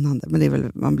spännande, men det är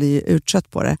väl, man blir ju utsatt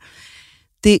på det.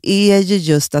 Det är ju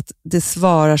just att det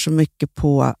svarar så mycket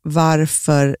på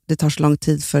varför det tar så lång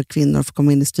tid för kvinnor att få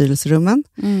komma in i styrelserummen,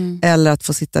 eller att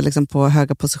få sitta liksom på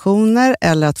höga positioner,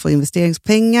 eller att få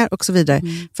investeringspengar och så vidare.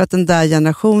 För att den där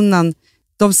generationen,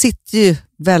 de sitter ju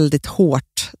väldigt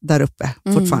hårt där uppe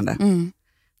fortfarande.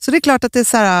 Så det är klart att det är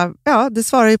så här, ja, det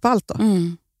svarar ju på allt då.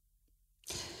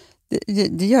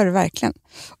 Det gör det verkligen.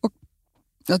 Och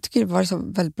jag tycker det var så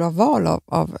väldigt bra val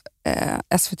av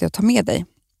SVT att ta med dig.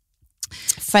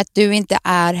 För att du inte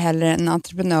är heller en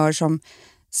entreprenör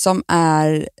som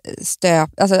är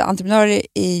stöpt. Alltså entreprenörer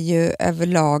är ju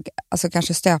överlag alltså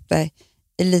kanske stöpta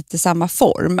i lite samma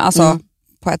form. Alltså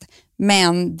på ett,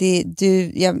 men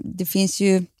det finns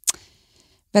ju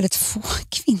väldigt få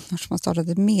kvinnor som har startat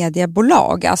ett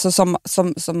mediebolag. Alltså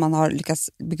som man har lyckats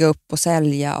bygga upp och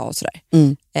sälja och sådär.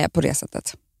 På det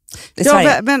sättet.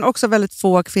 Men också väldigt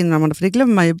få kvinnor, för det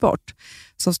glömmer man ju bort,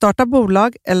 som startar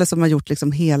bolag eller som har gjort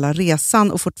liksom hela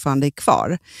resan och fortfarande är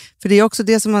kvar. För det är också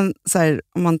det som man, så här,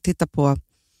 om man tittar på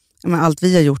allt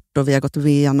vi har gjort och vi har gått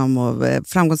igenom och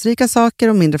framgångsrika saker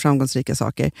och mindre framgångsrika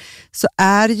saker, så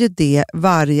är ju det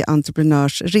varje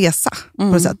entreprenörs resa. På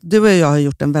något sätt. Du och jag har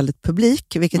gjort en väldigt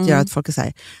publik, vilket gör att folk är så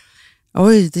här,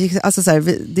 oj, alltså så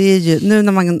här, det är ju, nu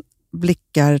när man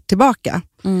blickar tillbaka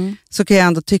så kan jag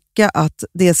ändå tycka att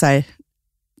det är så här,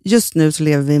 just nu så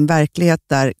lever vi i en verklighet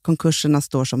där konkurserna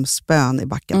står som spön i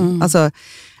backen. Alltså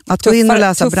att gå in och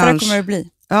läsa tuffare kommer det bli.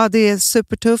 Ja, det är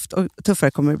supertufft och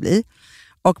tuffare kommer det bli.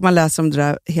 Och man läser om det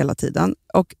där hela tiden.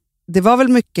 Och det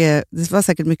var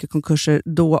säkert mycket konkurser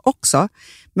då också.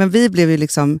 Men vi blev ju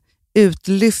liksom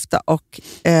utlyfta och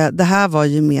det här var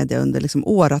ju media under liksom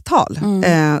åratal.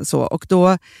 Så, och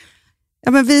då,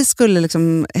 ja men vi skulle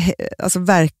liksom alltså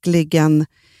verkligen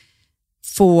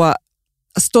få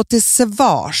stå till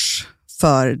svars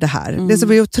för det här. Det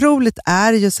som är otroligt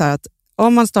är ju så här att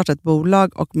om man startar ett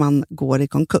bolag och man går i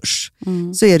konkurs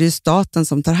så är det ju staten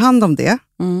som tar hand om det.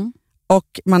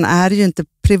 Och man är ju inte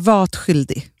privat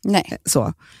skyldig. Nej.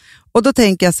 Så. Och då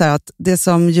tänker jag så här att det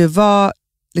som ju var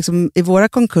liksom, i våra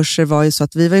konkurser var ju så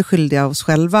att vi var ju skyldiga oss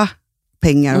själva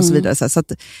pengar och så vidare. Så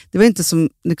att det var inte som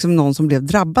liksom någon som blev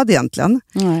drabbad egentligen.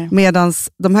 Medan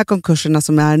de här konkurserna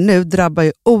som är nu drabbar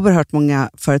ju oerhört många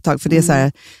företag. För det är så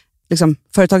här, liksom,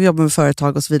 företag jobbar med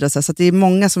företag och så vidare. Så att det är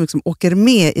många som liksom åker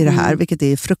med i det här, vilket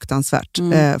är fruktansvärt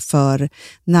för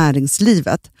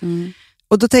näringslivet.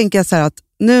 Och då tänker jag så här att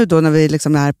nu då när vi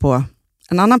liksom är på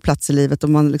en annan plats i livet och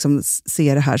man liksom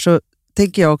ser det här, så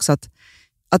tänker jag också att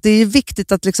det är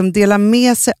viktigt att liksom dela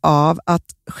med sig av att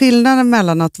skillnaden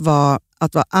mellan att vara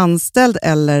anställd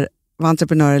eller vara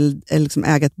entreprenör eller liksom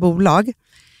äga ett bolag,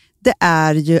 det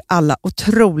är ju alla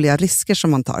otroliga risker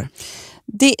som man tar.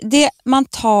 Man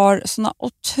tar såna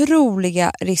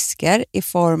otroliga risker i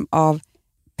form av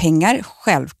pengar,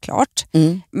 självklart.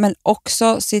 Men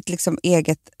också sitt liksom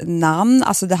eget namn,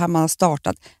 alltså det här man har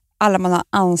startat. Alla man har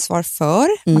ansvar för,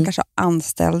 man kanske har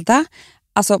anställda.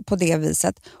 Alltså på det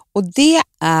viset. Och det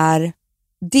är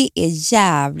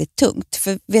jävligt tungt.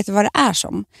 För vet du vad det är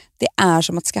som? Det är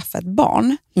som att skaffa ett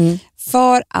barn.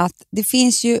 För att det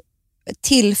finns ju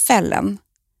tillfällen,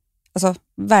 alltså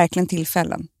verkligen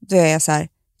tillfällen, då är jag så här,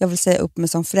 jag vill säga upp mig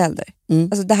som förälder.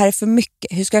 Alltså det här är för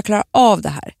mycket. Hur ska jag klara av det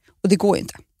här? Och det går ju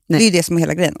inte. Nej. Det är ju det som är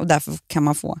hela grejen. Och därför kan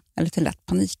man få en lite lätt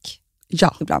panik.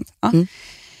 Ja. Ibland. Ja.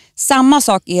 Samma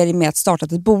sak är det med att starta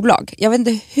ett bolag. Jag vet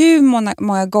inte hur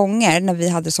många gånger när vi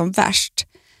hade som värst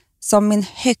som min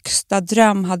högsta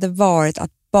dröm hade varit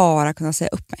att bara kunna säga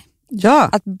upp mig. Ja.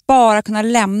 Att bara kunna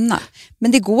lämna.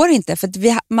 Men det går inte för att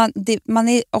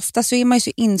ofta så är man ju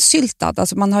så insyltad.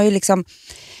 Alltså man har ju liksom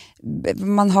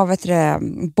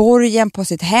borgen på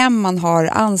sitt hem, man har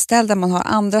anställda, man har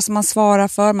andra som man svarar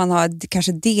för, man har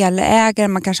kanske delägare,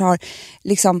 man kanske har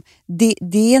liksom, det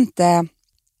är inte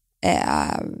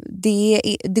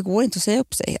det går inte att säga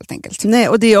upp sig helt enkelt. Nej,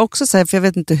 och det är också så här, för jag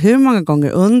vet inte hur många gånger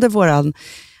under våran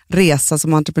resa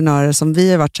som entreprenörer som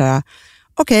vi har varit så här,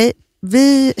 okej,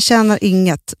 vi tjänar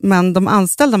inget, men de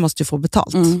anställda måste ju få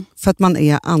betalt för att man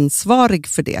är ansvarig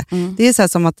för det. Det är så här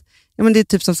som att det är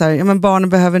typ som så här, barnen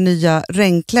behöver nya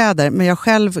regnkläder, men jag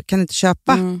själv kan inte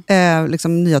köpa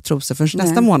liksom nya trosor för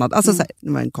nästa månad. Alltså så här,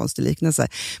 det var en konstig liknelse.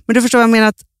 Men du förstår vad jag menar,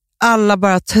 att alla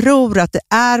bara tror att det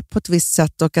är på ett visst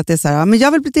sätt och att det är så här, men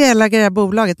jag vill bli delägare i det här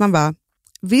bolaget. Man bara,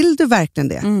 vill du verkligen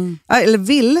det?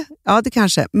 Eller ja det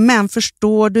kanske, men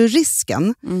förstår du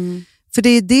risken? För det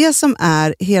är det som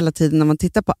är hela tiden när man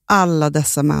tittar på alla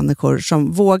dessa människor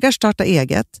som vågar starta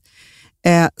eget,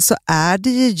 så är det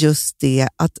ju just det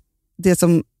att det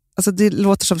som, alltså det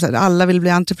låter som så här, alla vill bli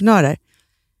entreprenörer.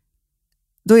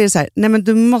 Då är det så här, nej men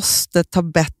du måste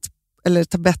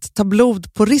ta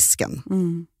blod på risken.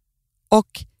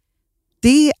 Och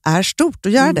det är stort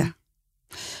att göra det.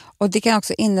 Och det kan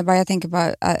också innebära, jag tänker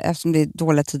bara, eftersom det är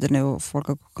dåliga tider nu och folk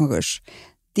har konkurs,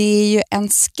 det är ju en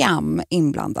skam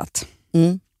inblandat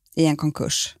i en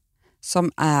konkurs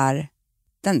som är,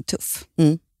 den är tuff.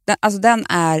 Den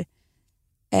är,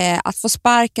 att få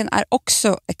sparken är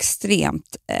också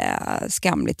extremt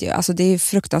skamligt ju. Alltså det är ju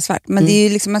fruktansvärt, men det är ju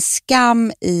liksom en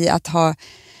skam i att ha...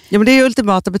 Ja, men det är ju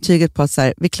ultimata betyget på att så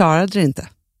här, vi klarade det inte.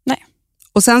 Nej.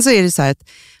 Och sen så är det så här att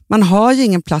man har ju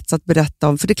ingen plats att berätta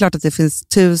om, för det är klart att det finns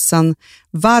 1000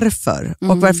 varför.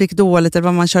 Och varför gick dåligt, eller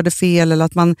vad man körde fel, eller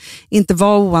att man inte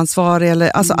var oansvarig, eller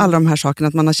alltså alla de här sakerna,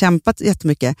 att man har kämpat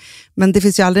jättemycket. Men det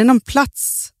finns ju aldrig någon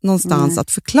plats någonstans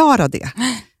att förklara det.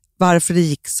 Varför det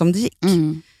gick som det gick.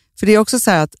 För det är också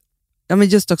så här att, ja men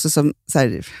just också som, så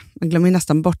här, man glömmer ju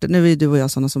nästan bort det. Nu är ju du och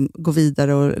jag sådana som går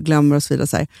vidare och glömmer och så vidare.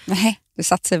 Så här. Nej, du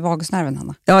satt sig i vagusnerven,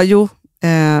 Hanna. Ja, jo.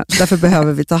 Därför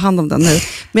behöver vi ta hand om den nu.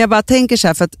 Men jag bara tänker så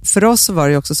här, för att för oss så var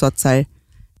det ju också så att så här,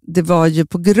 det var ju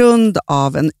på grund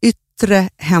av en yttre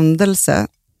händelse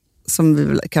som vi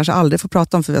väl kanske aldrig får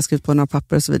prata om för vi har skrivit på några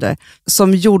papper och så vidare,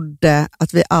 som gjorde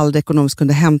att vi aldrig ekonomiskt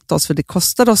kunde hämta oss för det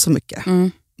kostade oss så mycket.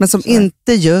 Men som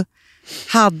inte ju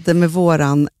hade med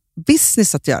våran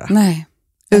business att göra. Nej,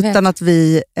 utan att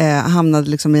vi hamnade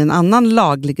liksom i en annan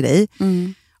laglig grej.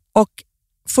 Och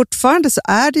fortfarande så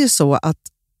är det ju så att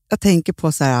jag tänker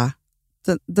på så här,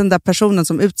 den där personen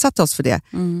som utsatte oss för det.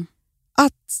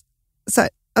 Att så här,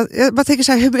 jag bara tänker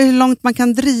så här, hur långt man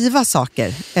kan driva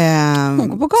saker. Hon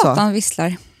går på gatan och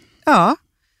visslar. Ja,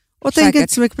 och tänker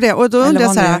inte så mycket på det. Och då undrar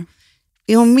jag så här,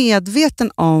 är hon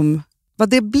medveten om vad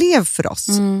det blev för oss?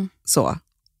 Så,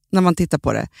 när man tittar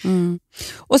på det.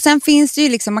 Och sen finns det ju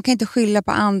liksom, man kan inte skylla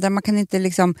på andra, man kan inte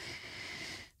liksom,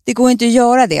 det går inte att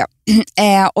göra det.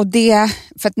 Och det,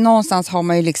 för att någonstans har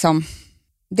man ju liksom,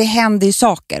 det händer ju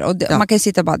saker och man kan ju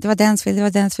sitta och bara, det var dens fel. Men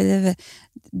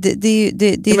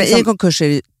i en konkurs är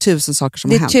det 1000 saker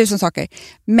som har hänt. Det är 1000 saker.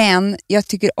 Men jag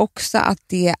tycker också att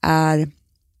det är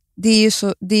det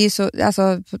är så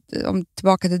alltså, om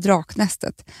tillbaka till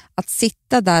draknästet, att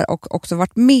sitta där och också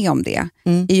varit med om det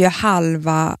är ju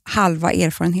halva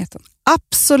erfarenheten.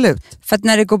 Absolut. För att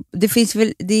när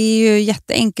det är ju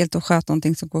jätteenkelt att sköta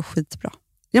någonting som går skitbra.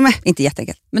 Ja, men. Inte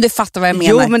jätteenkelt, men du fattar vad jag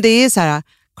menar. Jo, men det är så här,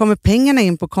 kommer pengarna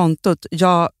in på kontot,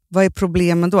 vad är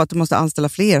problemen då? Att du måste anställa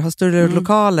fler, ha större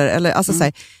lokaler? Eller, alltså, så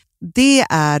här, det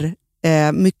är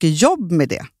mycket jobb med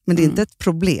det, men det är inte ett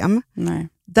problem. Nej.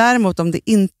 Däremot om det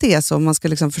inte är så, om man ska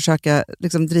liksom försöka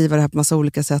liksom driva det här på massa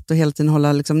olika sätt och hela tiden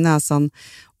hålla liksom näsan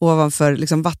ovanför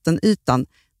liksom vattenytan,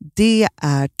 det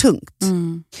är tungt.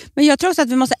 Men jag tror också att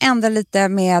vi måste ändra lite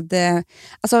med,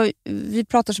 alltså vi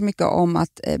pratar så mycket om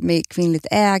att med kvinnligt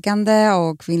ägande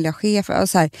och kvinnliga chefer och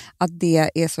så här, att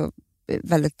det är så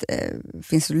väldigt,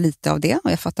 finns så lite av det,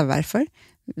 och jag fattar varför.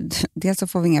 Dels så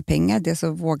får vi inga pengar, dels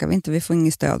så vågar vi inte, vi får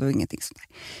inget stöd och ingenting sånt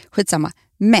där. Skitsamma.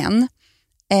 Men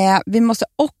vi måste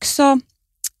också,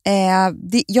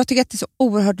 jag tycker att det är så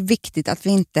oerhört viktigt att vi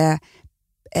inte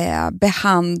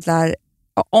behandlar,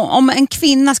 om en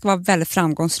kvinna ska vara väldigt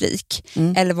framgångsrik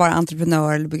eller vara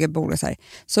entreprenör eller bygga bolag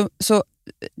så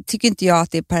tycker inte jag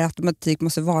att det per automatik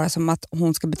måste vara som att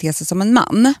hon ska bete sig som en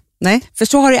man. Nej. För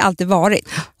så har det alltid varit.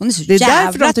 Hon är så det är jävla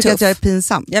därför de tycker tuff. att jag är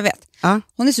pinsam. Jag vet. Ja.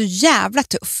 Hon är så jävla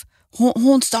tuff.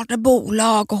 Hon startar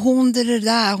bolag och hon det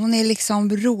där. Hon är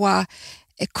liksom rå,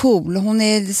 cool. Hon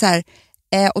är så här...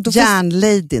 Och då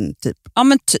Järnladyn typ. Ja,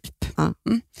 men typ. Ja.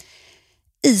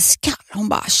 Iskall. Hon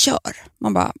bara kör.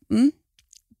 Man bara...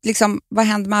 Liksom, vad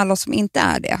händer med alla som inte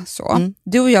är det? Så.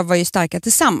 Du och jag var ju starka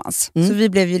tillsammans. Så vi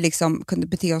blev ju liksom, kunde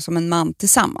bete oss som en man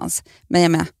tillsammans. Men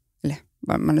jag med, eller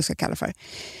vad man nu ska kalla för.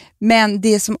 Men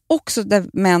det som också, där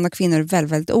män och kvinnor är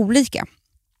väldigt, väldigt olika.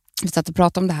 Vi satt och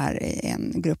pratade om det här i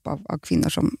en grupp av kvinnor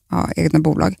som har egna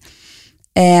bolag.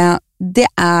 Det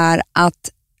är att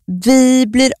vi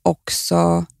blir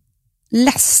också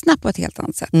ledsna på ett helt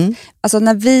annat sätt. Alltså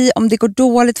om det går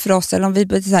dåligt för oss eller om vi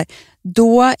blir så här,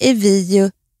 då är vi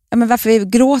ju, ja, men varför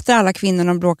gråter alla kvinnor när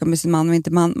de bråkar med sin man och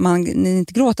inte man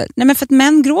inte gråter? Nej, men för att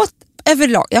män gråter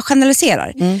överlag, jag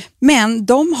generaliserar. Men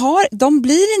de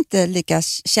blir inte lika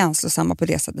känslosamma på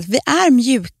det sättet. Vi är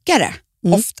mjukare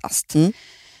oftast.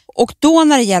 Och då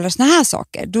när det gäller såna här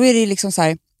saker, då är det liksom så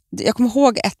här, jag kommer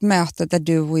ihåg ett möte där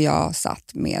du och jag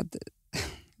satt med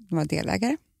några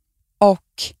delägare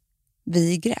och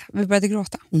vi började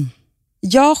gråta.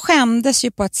 Jag skämdes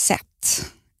ju på ett sätt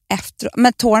efter,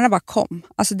 men tårarna bara kom.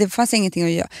 Alltså det fanns ingenting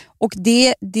att göra. Och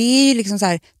det är ju liksom så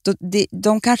här,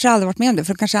 de kanske aldrig varit med om det,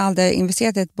 för de kanske aldrig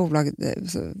investerat i ett bolag,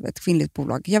 ett kvinnligt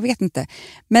bolag. Jag vet inte.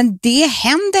 Men det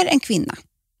händer en kvinna.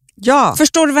 Ja.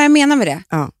 Förstår du vad jag menar med det?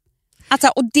 Ja. Alltså,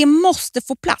 och det måste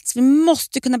få plats. Vi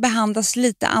måste kunna behandlas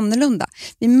lite annorlunda.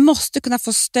 Vi måste kunna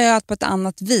få stöd på ett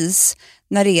annat vis.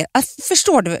 När det är,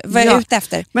 förstår du vad jag är ute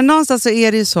efter? Men någonstans så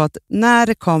är det ju så att när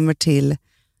det kommer till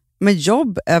med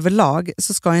jobb överlag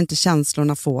så ska inte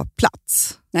känslorna få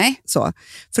plats. Nej. Så.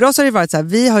 För oss har det varit så här,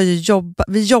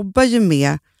 vi jobbar ju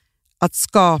med att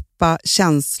skapa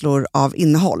känslor av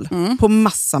innehåll på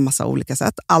massa olika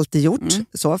sätt. Alltid gjort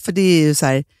så, för det är ju så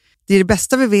här, det är det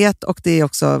bästa vi vet och det är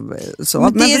också så.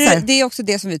 Men det är också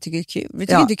det som vi tycker är kul. Vi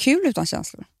tycker inte det är kul utan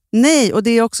känslor. Nej, och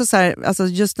det är också så här, alltså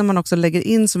just när man också lägger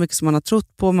in så mycket som man har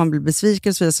trott på, man blir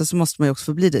besviken så måste man ju också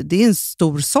förbli det. Det är en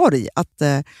stor sorg att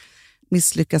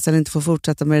misslyckas eller inte få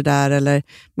fortsätta med det där, eller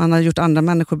man har gjort andra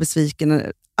människor besviken,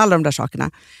 alla de där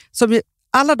sakerna.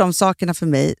 Alla de sakerna för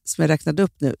mig som jag räknade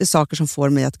upp nu är saker som får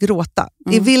mig att gråta.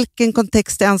 I vilken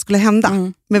kontext det än skulle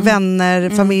hända. Med vänner,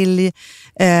 familj,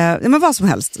 men vad som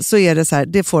helst, så är det så här,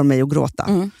 det får mig att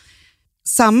gråta.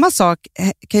 Samma sak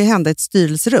kan ju hända i ett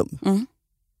styrelserum.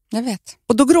 Jag vet.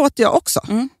 Och då gråter jag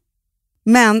också.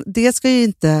 Men det ska ju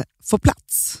inte få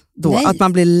plats då. Nej. Att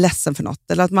man blir ledsen för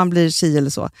något. Eller att man blir si eller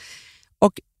så.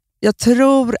 Och jag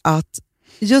tror att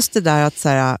just det där att så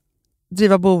här,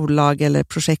 driva bolag eller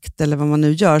projekt eller vad man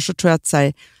nu gör, så tror jag att så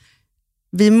här,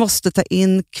 vi måste ta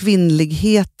in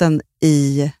kvinnligheten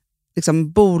i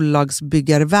liksom,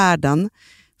 bolagsbyggarvärlden,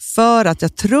 för att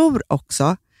jag tror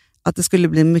också att det skulle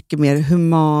bli mycket mer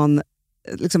human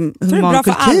bra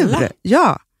kultur. För alla.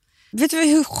 Ja. Vet du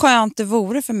hur skönt det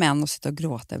vore för män att sitta och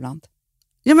gråta ibland?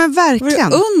 Ja, men verkligen.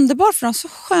 Det vore underbart för dem, så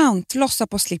skönt. Lossa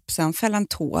på slipsen, fälla en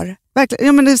tår. Verkligen.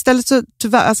 Ja, men istället så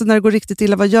tyvärr, alltså när det går riktigt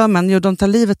illa, vad gör man? Jo, de tar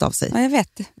livet av sig. Ja, jag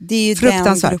vet. Det är ju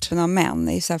den gruppen av män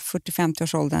i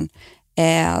 40-50-årsåldern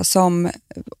som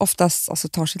oftast alltså,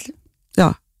 tar sitt liv.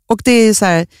 Ja, och det är så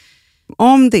här,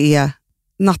 om det är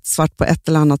nattsvart på ett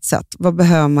eller annat sätt, vad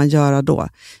behöver man göra då?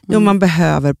 Jo, man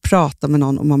behöver prata med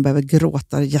någon och man behöver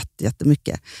gråta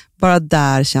jättemycket. Bara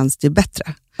där känns det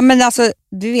bättre. Men alltså,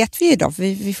 det vet vi ju då, för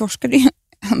vi forskade ju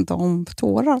ändå om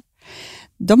tårar.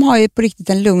 de har ju på riktigt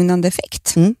en lugnande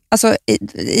effekt. Alltså,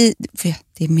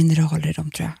 det är mineraler i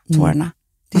dem, tror jag, tårarna.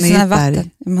 Det är sådana vatten.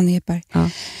 Man är berg. Ja.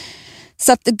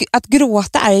 Så att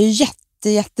gråta är ju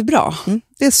jättebra.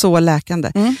 Det är så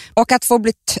läkande. Och att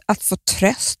få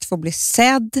tröst, få bli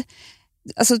sedd.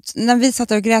 Alltså, när vi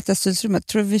satt och grät i styrelserummet,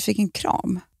 tror du vi fick en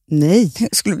kram? Nej.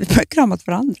 Skulle vi börja kramat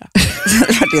varandra?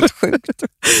 Det var helt sjukt.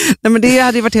 Nej, men det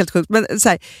hade ju varit helt sjukt. Men så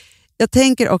här, jag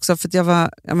tänker också, för att jag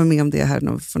var med om det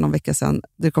här för någon vecka sedan.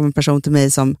 Det kom en person till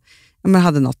mig som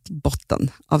hade nått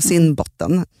botten av sin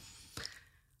botten.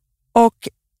 Och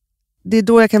det är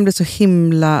då jag kan bli så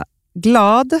himla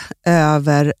glad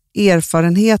över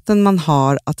erfarenheten man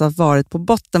har att ha varit på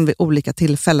botten vid olika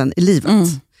tillfällen i livet.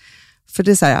 För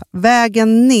det är så här,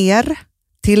 vägen ner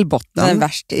till botten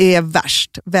är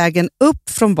värst. Vägen upp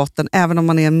från botten, även om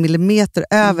man är en millimeter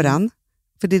över den.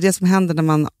 För det är det som händer när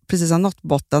man precis har nått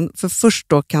botten. För först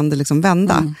då kan det liksom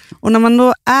vända. Och när man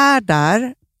då är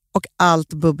där och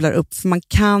allt bubblar upp, för man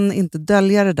kan inte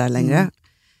dölja det där längre.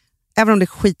 Även om det är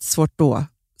skitsvårt då,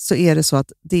 så är det så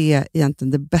att det är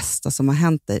egentligen det bästa som har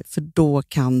hänt dig. För då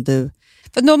kan du...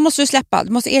 För då måste du släppa.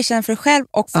 Du måste erkänna för dig själv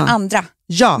och för andra.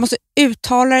 Ja. Du måste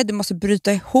uttala det, du måste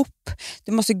bryta ihop,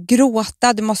 du måste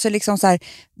gråta, du måste liksom så här,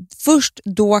 först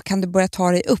då kan du börja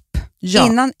ta dig upp. Ja.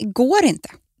 Innan går det inte.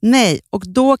 Nej, och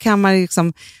då kan man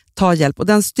liksom ta hjälp. Och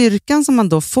den styrkan som man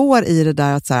då får i det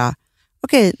där att säga,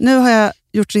 okej, nu har jag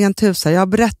gjort rent hus här. Jag har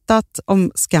berättat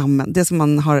om skammen, det som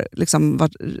man har liksom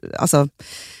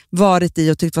varit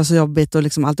i och tyckt var så jobbigt och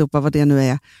liksom alltihopa vad det nu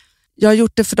är. Jag har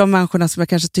gjort det för de människorna som jag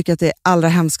kanske tycker att det är allra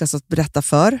hemskast att berätta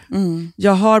för.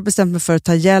 Jag har bestämt mig för att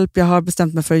ta hjälp. Jag har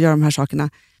bestämt mig för att göra de här sakerna.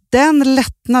 Den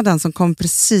lättnaden som kom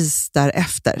precis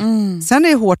därefter. Sen är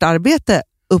det hårt arbete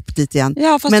upp dit igen.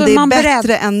 Ja, men det är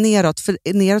bättre än neråt. För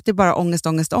neråt är bara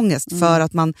ångest. För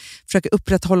att man försöker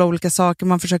upprätthålla olika saker.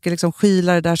 Man försöker liksom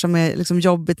skyla det där som är liksom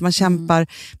jobbigt. Man kämpar.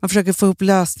 Man försöker få ihop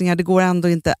lösningar. Det går ändå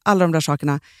inte. Alla de där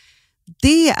sakerna.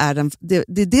 Det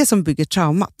är det som bygger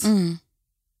traumat.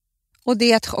 Och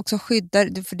det är att också skydda,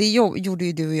 för det gjorde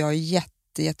ju du och jag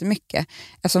jättemycket.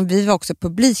 Eftersom vi var också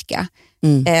publika.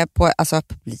 Publika,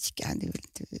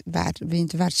 vi är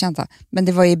inte världskända. Men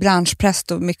det var ju branschpress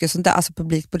och mycket sånt där, alltså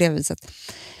publik på det viset.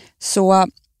 Så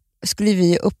skulle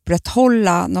vi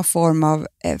upprätthålla någon form av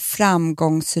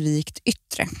framgångsrikt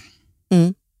yttre.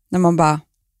 När man bara,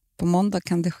 på måndag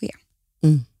kan det ske.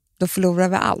 Då förlorar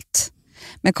vi allt.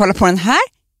 Men kolla på den här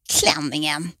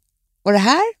klänningen. Och det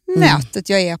här mötet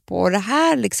jag är på. Och det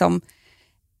här liksom.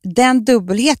 Den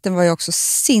dubbelheten var ju också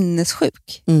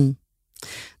sinnessjuk.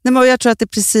 Nej, men jag tror att det är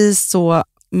precis så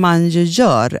man ju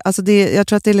gör. Alltså jag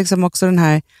tror att det är liksom också den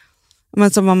här.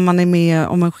 Men som om man är med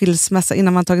om en skilsmässa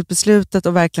innan man tagit beslutet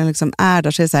och verkligen liksom är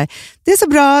där, så är det så här, det är så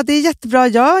bra, det är jättebra,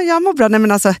 ja, jag mår bra. Nej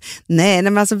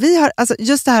men alltså vi har, alltså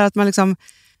just det här att man liksom,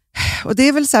 och det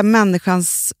är väl så här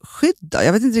människans skydd då.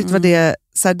 Jag vet inte riktigt vad det är,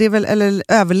 så här, det är väl, eller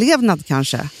överlevnad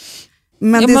kanske.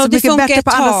 Men det är så mycket bättre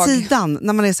på andra sidan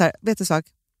när man är så här, vet du sak?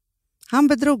 Han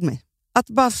bedrog mig. Att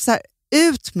bara så här,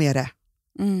 ut med det.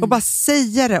 Och bara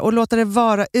säga det och låta det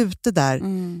vara ute där.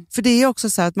 För det är också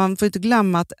så här att man får inte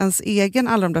glömma att ens egen,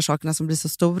 alla de där sakerna som blir så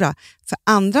stora, för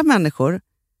andra människor,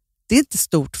 det är inte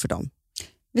stort för dem.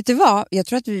 Vet du vad? Jag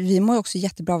tror att vi mår också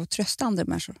jättebra av att trösta andra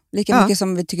människor. Lika mycket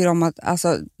som vi tycker om att,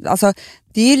 alltså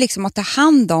det är ju liksom att ta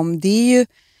hand om, det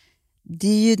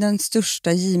är ju den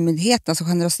största givmildheten.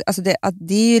 Alltså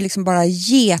det är ju liksom bara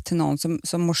ge till någon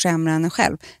som mår sämre än en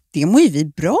själv. Det mår ju vi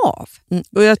bra av.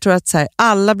 Och jag tror att så här,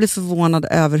 alla blir förvånade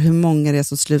över hur många det är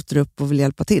som sluter upp och vill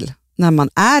hjälpa till när man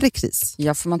är i kris.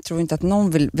 Ja, för man tror inte att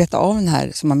någon vill veta av den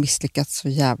här som har misslyckats så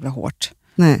jävla hårt.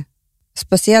 Nej.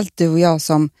 Speciellt du och jag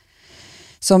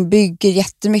som bygger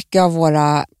jättemycket av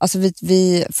våra... Alltså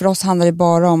för oss handlar det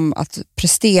bara om att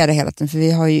prestera hela tiden. För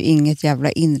vi har ju inget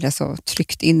jävla inre, så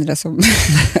tryggt inre som...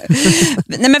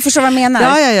 Nej, men förstår vad jag menar?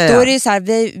 Ja. Då är det ju så här,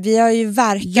 vi har ju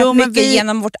verkat mycket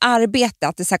genom vårt arbete.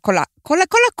 Att det är så här,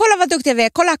 kolla vad duktiga vi är.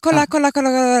 Kolla.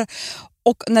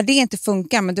 Och när det inte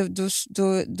funkar, men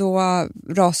då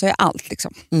rasar ju allt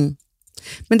liksom.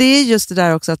 Men det är just det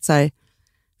där också att så här,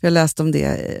 jag läste om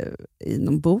det i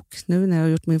någon bok nu när jag har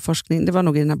gjort min forskning. Det var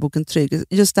nog i den här boken Trygg.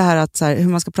 Just det här att så här, hur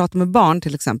man ska prata med barn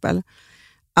till exempel.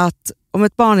 Att om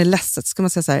ett barn är ledset ska man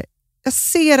säga så här, jag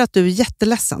ser att du är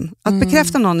jätteledsen. Att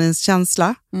bekräfta någon i en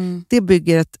känsla, det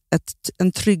bygger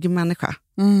en trygg människa.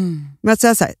 Men att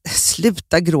säga så här,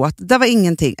 sluta gråt, det var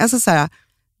ingenting. Alltså så här,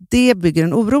 det bygger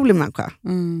en orolig människa.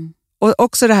 Och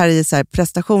också det här i så här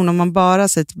prestation, om man bara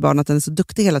säger till barnet att den är så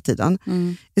duktig hela tiden.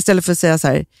 Istället för att säga så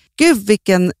här, gud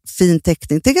vilken fin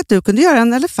teckning. Tänk att du kunde göra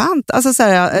en elefant. Alltså så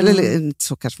här, eller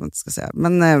så kanske man inte ska säga.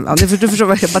 Men ja, du förstår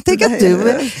vad jag bara, tänk att du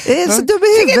är så dum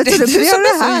i huvudet. Du som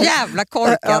är så jävla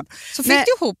korkad. Så fick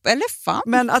du ihop elefant.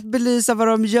 Men att belysa vad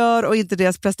de gör och inte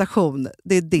deras prestation,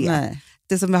 det är det. Nej.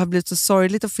 Det som har blivit så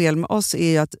sorgligt och fel med oss är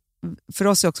ju att för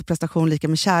oss är också prestation lika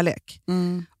med kärlek.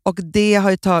 Och det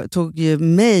har ju tog ju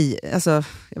mig, alltså,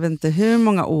 jag vet inte hur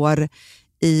många år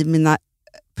i mina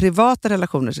privata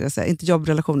relationer, ska jag säga, inte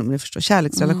jobbrelationer, men jag förstår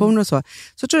kärleksrelationer och så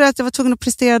tror jag att jag var tvungen att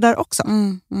prestera där också.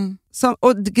 Så,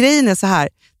 och grejen är så här,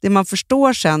 det man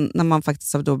förstår sen när man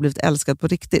faktiskt har då blivit älskad på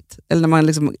riktigt, eller när man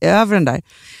liksom är över den där,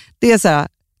 det är så här,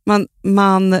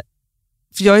 man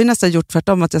för jag har ju nästan gjort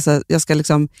tvärtom, att jag ska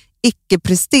liksom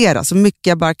icke-prestera så mycket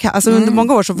jag bara kan. Alltså under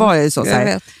många år så var jag ju så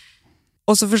här.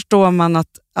 Och så förstår man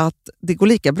att det går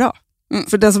lika bra.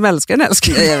 För den som älskar den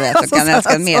älskar. Jag vet, jag kan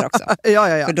älska den mer också.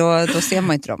 Ja. För då ser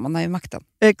man inte dem, man har ju makten.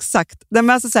 Exakt. Men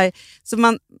alltså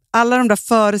så alla de där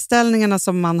föreställningarna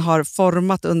som man har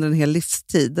format under en hel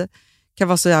livstid kan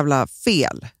vara så jävla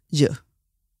fel ju.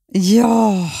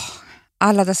 Ja,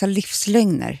 alla dessa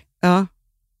livslögner. Ja,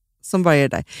 som bara är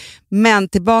det där. Men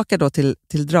tillbaka då till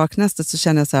draknästet, så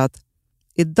känner jag så här att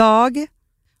idag,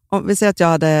 om vi säger att jag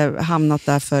hade hamnat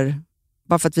där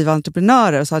bara för att vi var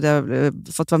entreprenörer, så hade jag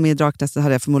fått vara med i draknästet,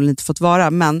 hade jag förmodligen inte fått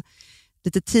vara. Men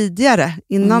lite tidigare,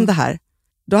 innan det här,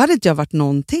 då hade inte jag varit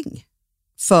någonting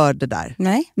för det där.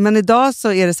 Nej. Men idag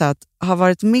så är det så att ha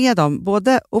varit med om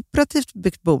både operativt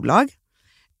byggt bolag,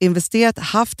 investerat,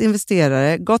 haft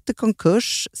investerare, gått i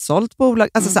konkurs, sålt bolag,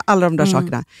 alltså så alla de där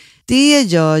sakerna. Det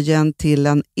gör ju en till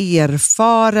en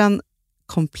erfaren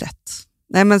komplett.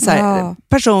 Nej, men så här,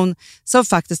 person som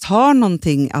faktiskt har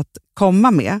någonting att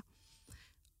komma med.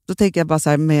 Då tänker jag bara så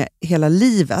här med hela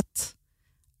livet,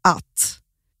 att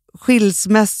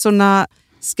skilsmässorna,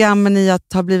 skammen i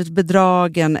att ha blivit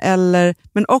bedragen,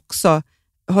 men också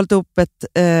hållit upp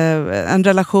en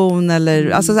relation, eller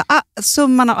alltså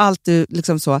summan av allt du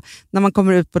liksom så, när man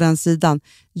kommer ut på den sidan,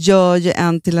 gör ju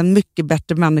en till en mycket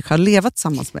bättre människa att leva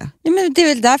tillsammans med. Ja, men det är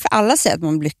väl därför alla säger att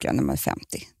man blir lycklig när man är 50.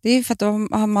 Det är ju för att då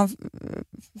har man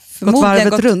förmodligen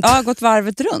gått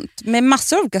varvet runt med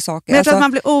massor av olika saker. Men jag tror att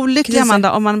man blir olycklig,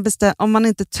 Amanda, om man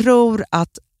inte tror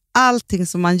att allting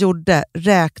som man gjorde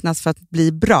räknas för att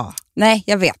bli bra. Nej,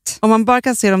 jag vet. Om man bara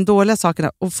kan se de dåliga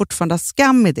sakerna och fortfarande ha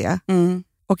skam i det,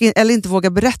 eller inte våga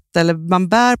berätta, eller man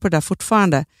bär på det där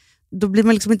fortfarande, då blir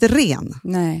man liksom inte ren.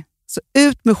 Nej. Så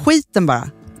ut med skiten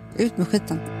bara. Ut med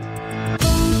skiten.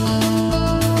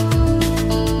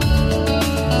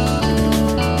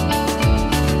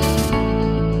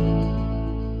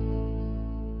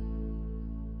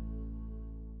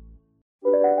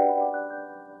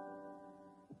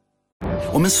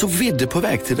 Om en så vidde på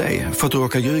väg till dig för att du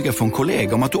råkar ljuga för en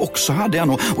kollega om att du också hade en,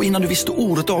 och innan du visste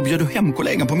ordet av bjöd du hem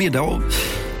kollegan på middag. Och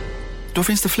då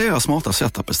finns det flera smarta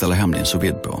sätt att beställa hem din sous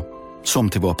vide på. Som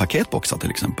till våra paketboxar till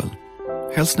exempel.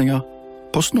 Hälsningar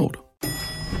Postnord.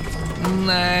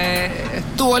 Nej.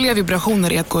 Dåliga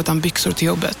vibrationer är att gå utan byxor till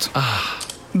jobbet.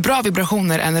 Bra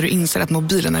vibrationer är när du inser att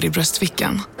mobilen är i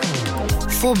bröstfickan.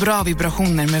 Få bra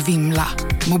vibrationer med Vimla.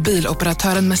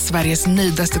 Mobiloperatören med Sveriges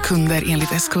nöjdaste kunder enligt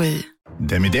SKI.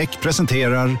 Demideck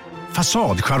presenterar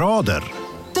Fasadcharader.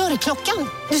 Dörrklockan.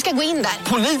 Du ska gå in där.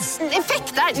 Polis?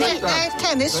 Effektar? Nej,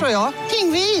 tennis tror jag.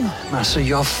 Pingvin. Alltså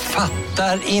jag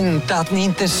fattar inte att ni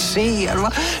inte ser.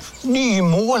 Va?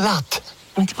 Nymålat.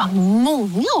 Men det var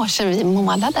många år sedan vi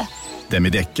målade.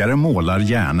 Demideckare målar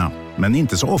gärna, men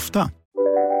inte så ofta.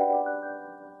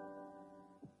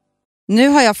 Nu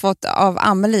har jag fått av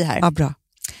Amelie här. Ja, bra.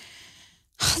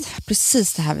 Det var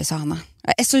precis det här vi sa, Hanna.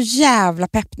 Jag är så jävla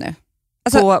pepp nu.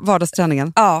 Alltså, på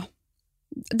vardagsträningen? Ja.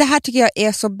 Det här tycker jag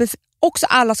är så... Också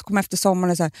alla som kommer efter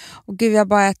sommaren och så här, åh gud, jag har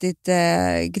bara ätit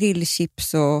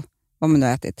grillchips och vad man nu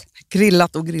har ätit.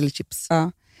 Grillat och grillchips.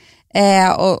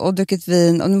 Ja. Och druckit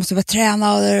vin och nu måste vi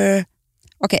träna.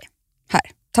 Okej, här.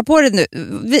 Ta på det nu.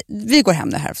 Vi går hem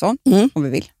nu härifrån, om vi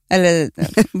vill. Eller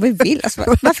om vi vill.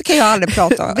 Alltså, varför kan jag aldrig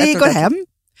prata? Vi går hem.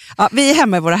 Ja, vi är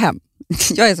hemma i våra hem.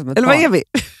 Jag är som ett Eller barn. vad är vi?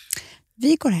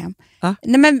 Vi går hem. Ja.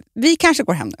 Nej, men vi kanske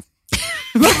går hem nu.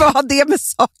 Men vad har det med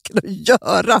saken att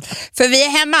göra? För vi är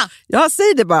hemma. Ja,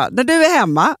 säg det bara. När du är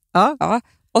hemma. Ja.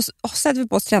 Och sätter vi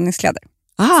på oss träningskläder.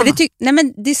 För nej,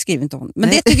 men det skriver inte hon. Men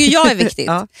det tycker jag är viktigt.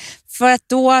 För att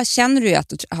då känner du ju att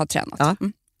du har tränat. Ja.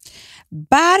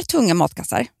 Bär tunga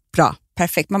matkassar. Bra.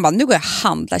 Perfekt. Man bara, nu går jag och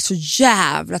handlar så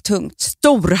jävla tungt.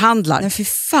 Storhandlar. Men fy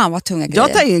fan vad tunga grejer.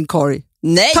 Jag tar in korg.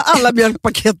 Nej. Ta alla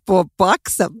mjölkpaket på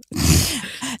axeln.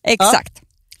 Exakt. Ja.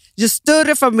 Ju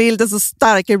större familj, desto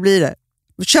starkare blir det.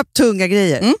 Köp tunga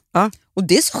grejer. Ja. Och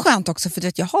det är så skönt också,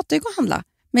 för jag hatar ju att gå och handla.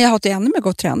 Men jag hatar ju ännu mer att gå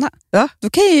och träna. Ja. Då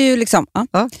kan jag ju liksom...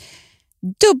 Ja.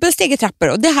 Dubbelsteg i trappor,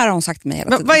 och det här har hon sagt till mig hela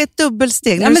tiden. Men vad är ett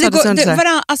dubbelsteg? Ja,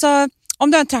 men alltså,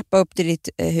 om du har en trappa upp till ditt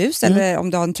hus, eller om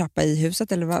du har en trappa i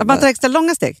huset. Eller vad, man tar extra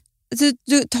långa steg?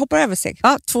 Du hoppar över steg.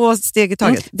 Ja, 2 steg i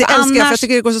taget. Det älskar jag, för jag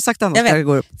tycker det går så sakta annars. Det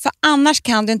går upp. För annars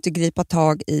kan du inte gripa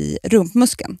tag i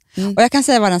rumpmuskeln. Och jag kan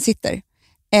säga var den sitter.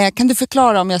 Kan du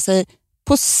förklara om jag säger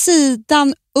på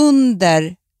sidan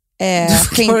under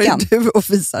skinkan? Du och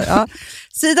visar. Ja.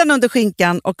 Sidan under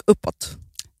skinkan och uppåt.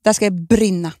 Där ska det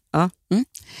brinna. Ja.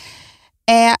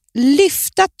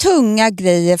 Lyfta tunga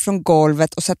grejer från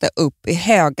golvet och sätta upp i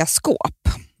höga skåp.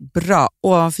 Bra,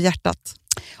 ovanför hjärtat.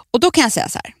 Och då kan jag säga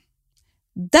så här.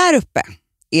 Där uppe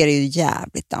är det ju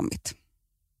jävligt dammigt.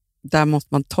 Där måste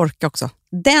man torka också.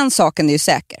 Den saken är ju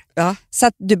säker. Ja. Så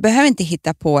att du behöver inte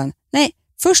hitta på Nej,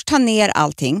 först ta ner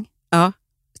allting. Ja.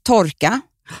 Torka.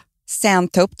 Sen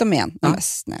ta upp dem igen. Men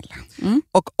snälla.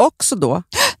 Och också då...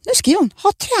 Nu ska hon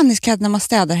ha träningskläder när man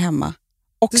städar hemma.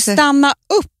 Och stanna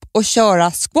upp och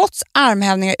köra squats,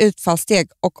 armhävningar, utfallssteg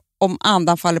och om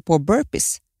andan faller på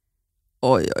burpees.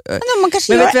 Oj. Men man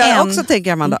kanske men gör vet du vad jag också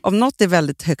tänker, Amanda? Om något är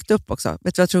väldigt högt upp också.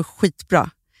 Vet du vad jag tror är skitbra?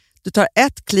 Du tar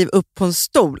ett kliv upp på en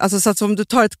stol. Alltså så att om du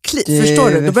tar ett kliv, förstår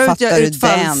du? Då behöver inte jag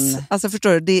utfalls... Alltså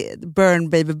förstår du? Det är burn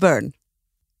baby burn.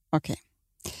 Okej.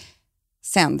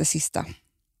 Sen det sista.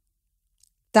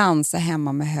 Dansa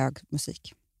hemma med hög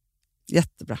musik.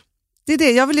 Jättebra. Det är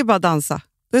det, jag vill ju bara dansa.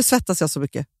 Då svettas jag så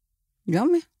mycket.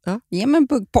 Jag med. Ja. Ge mig en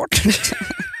buggport.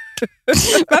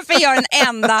 Varför är jag den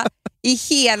enda i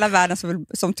hela världen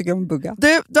som tycker om bugga?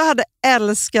 Du hade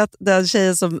älskat den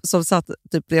tjejen som satt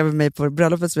typ bredvid mig på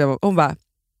bröllopet. Hon bara,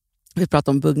 vi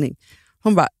pratade om buggning.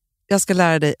 Hon bara, jag ska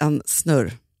lära dig en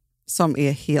snurr som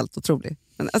är helt otrolig.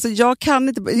 Men alltså jag kan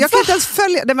inte ens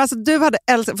följa. Nej, men alltså, du hade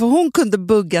älskat, för hon kunde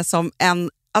bugga som en...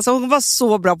 Alltså hon var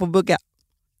så bra på att bugga.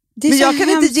 Men jag kan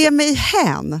inte ge mig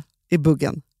hän i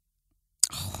buggen.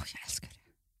 Jag älskar det.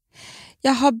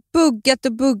 Jag har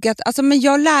buggat. Alltså, men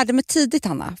jag lärde mig tidigt,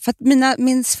 Hanna. För att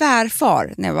min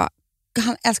svärfar,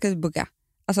 han älskade att bugga.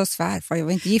 Alltså svärfar, jag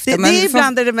var inte gift. Det är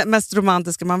ibland det mest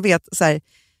romantiska man vet. Så här,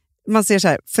 man ser så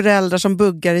här, föräldrar som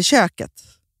buggar i köket.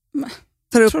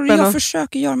 Tror du jag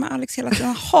försöker göra med Alex hela tiden?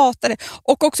 Han hatar det.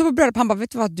 Och också på bröllop, han bara,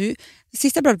 vet du vad?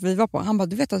 Sista bröllop vi var på, han bara,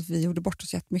 du vet att vi gjorde bort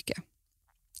oss jättemycket.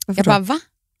 Jag bara, va?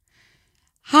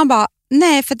 Han bara,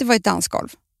 nej, för att det var ett dansgolv.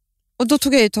 Och då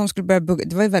tog jag ut att hon skulle börja bugga.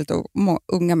 Det var ju väldigt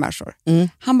unga människor.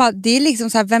 Han bara, det är liksom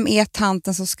så här, vem är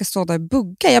tanten som ska stå där och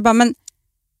bugga? Jag bara, men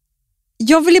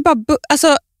jag vill ju bara bugga.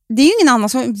 Alltså, det är ju ingen annan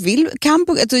som kan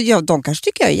bugga. Alltså, de kanske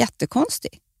tycker jag är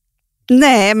jättekonstig.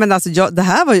 Nej, men alltså, det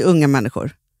här var ju unga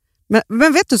människor.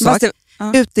 Men vet du så?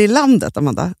 Ute i landet,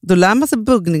 Amanda, då lär man sig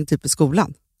buggning typ i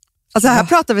skolan. Alltså här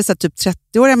pratar vi så här, typ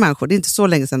 30-åriga människor. Det är inte så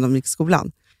länge sedan de gick i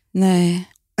skolan. Nej.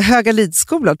 Höga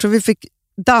Lidsskola, tror vi fick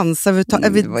dansa. Vi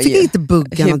fick inte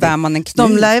bugga. Hur bär man en kniv?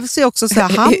 De lär sig också så här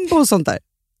handbo och sånt där.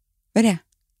 Vad är det?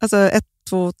 Alltså 1,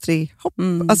 2, 3, hopp.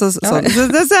 Alltså, det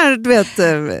är så här, du vet...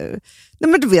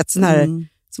 Nej, men du vet sån här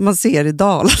som man ser i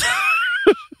Dalarna.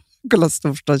 Kolla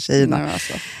storstadstjejerna.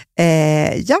 Alltså.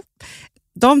 Ja.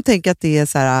 De tänker att det är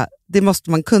så här, det måste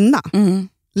man kunna.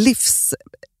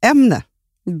 Livsämne.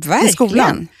 Verkligen. I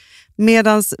skolan.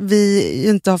 Medan vi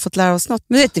inte har fått lära oss något.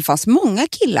 Men vet, det fanns många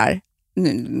killar,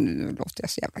 nu låter jag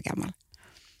så jävla gammal,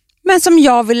 men som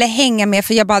jag ville hänga med,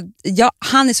 för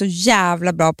han är så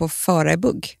jävla bra på att föra i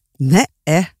bugg. Nej.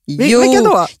 Vilka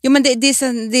då? Jo, men det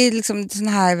är liksom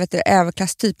såna här, vet du,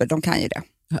 överklasstyper, de kan ju det.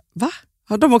 Va?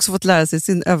 Har de också fått lära sig i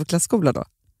sin överklassskola då?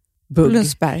 Bugg.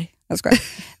 Lundsberg.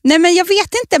 Nej, men jag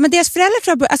vet inte, men deras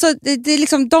föräldrar, alltså, det är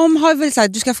liksom, de har väl så här,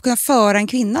 du ska kunna föra en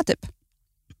kvinna typ.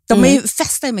 De är ju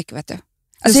festar mycket, vet du.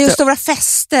 Alltså det är ju stora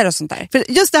fester och sånt där.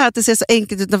 För just det här att det ser så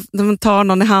enkelt ut när man tar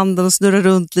någon i handen och snurrar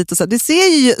runt lite och så. Det ser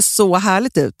ju så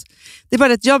härligt ut. Det är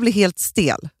bara att jag blir helt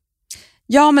stel.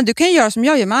 Ja, men du kan ju göra som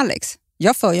jag gör med Alex.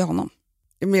 Jag för ju honom.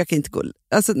 Men jag kan inte gå.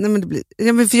 Alltså, nej, men det blir,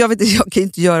 ja, men för jag kan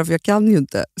inte göra, för jag kan ju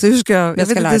inte. Så hur ska jag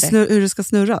vet inte hur det ska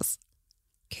snurras.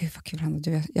 Gud vad kul,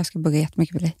 Hanna. Jag ska bugga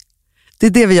jättemycket med dig. Det är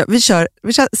det vi gör. Vi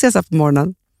ses här på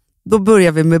morgonen. Då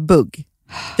börjar vi med bugg.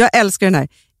 Jag älskar den här.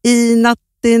 I natt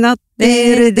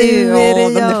är det du, är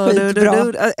det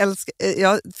jag. Jag älskar,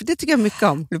 ja, för det tycker jag mycket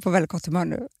om. Du är på väldigt gott humör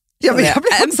nu. Ja, men jag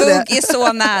en bugg är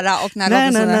så nära och när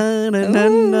låter sådär.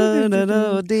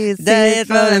 Det är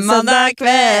för en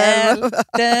måndagkväll.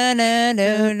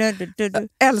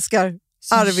 Älskar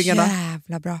Arvingarna. Så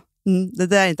jävla bra. Det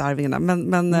där är inte Arvingarna,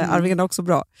 men Arvingarna är också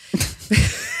bra.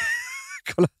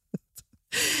 Kolla.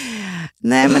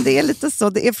 Nej, men det är lite så.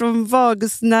 Det är från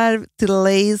vagusnerv till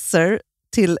laser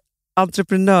till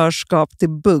entreprenörskap till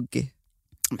bugg.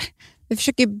 Vi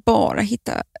försöker bara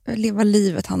leva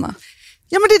livet, Hanna.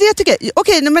 Ja, men det är det jag tycker.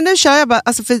 Okej, men nu kör jag bara,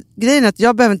 alltså för grejen är att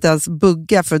jag behöver inte ens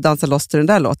bugga för att dansa loss till den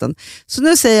där låten. Så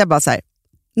nu säger jag bara så här,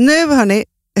 nu hörni,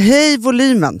 höj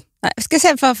volymen. Nej, jag ska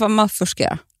säga vad man först ska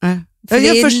göra. För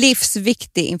det är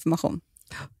livsviktig information.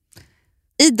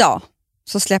 Idag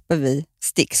så släpper vi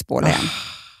stickspål igen.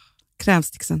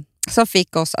 Krämsticksen. Som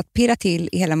fick oss att pirra till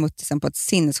i hela muttisen på ett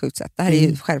sinnessjukt sätt. Det här är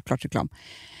ju självklart reklam.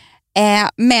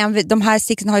 Men de här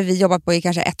sticksen har vi jobbat på i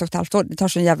kanske 1,5 år. Det tar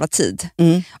så en jävla tid.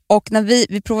 Och när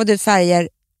vi provade ut färger,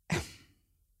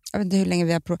 jag vet inte hur länge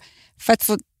vi har provat, för att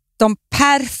få de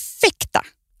perfekta.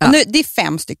 Nu, det är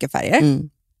 5 stycken färger.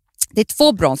 Det är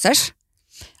 2 bronsers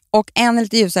och en är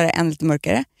lite ljusare, en lite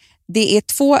mörkare. Det är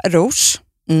 2 rouge.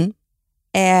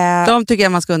 De tycker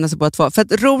jag man ska unna sig på 2. För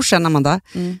att rougen, Amanda,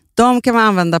 de kan man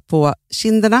använda på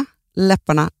kinderna,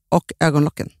 läpparna och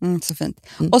ögonlocken. Så fint.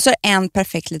 Och så är en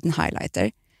perfekt liten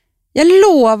highlighter. Jag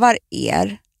lovar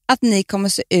er att ni kommer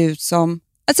se ut som,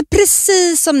 alltså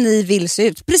precis som ni vill se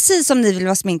ut. Precis som ni vill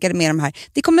vara sminkade med de här.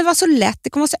 Det kommer vara så lätt, det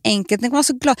kommer vara så enkelt, det kommer vara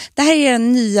så glad. Det här är era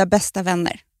nya bästa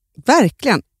vänner.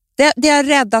 Verkligen. Det har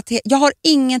räddat. Jag har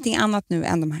ingenting annat nu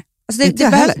än de här. Alltså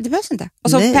det behövs inte.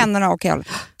 Och så pennorna och kajaler.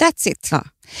 That's it. Ja.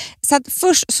 Så att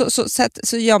först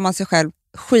så gör man sig själv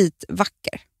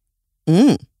skitvacker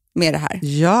med det här.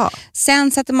 Ja.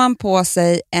 Sen sätter man på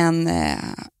sig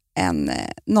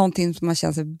någonting som man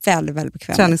känner sig väldigt, väldigt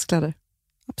bekväm. Träningskläder.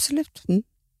 Absolut.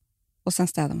 Och sen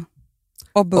städar man.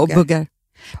 Och buggar.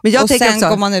 Men jag och tänker sen också,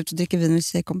 går man ut och dricker vin med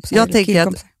tjejkompisar. Jag tänker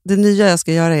att det nya jag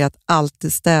ska göra är att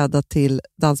alltid städa till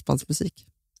dansbandsmusik.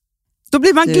 Då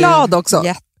blir man glad också.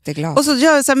 Jätteglad. Och så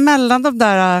gör jag så här, mellan de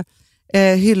där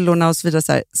hyllorna och så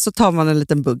vidare så tar man en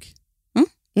liten bugg.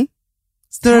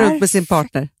 Snurrar upp med sin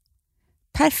partner.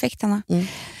 Perfekt, Anna.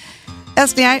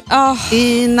 Älsklingar,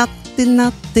 i natt är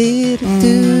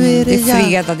det är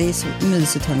fredag, det är så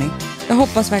mysigt, hörni. Jag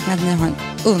hoppas verkligen att ni har en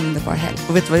underbar helg.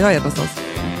 Och vet du vad jag är någonstans?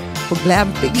 På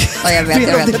glamping. Ja, jag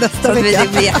vet. Så det blir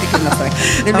jättekul nästa vecka.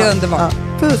 Det blir underbart.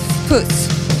 Puss.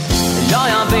 Ja,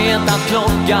 jag vet att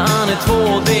klockan är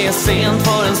 2, det är sent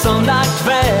för en söndag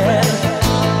kväll.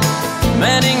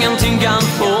 Men ingenting kan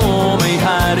få mig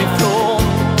härifrån.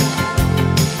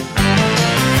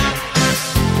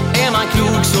 Är man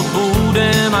klok så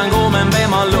borde man gå, men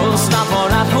vem har lust att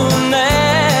vara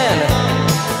rationell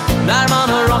när man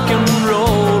hör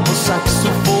rock'n'roll på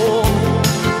saxofon?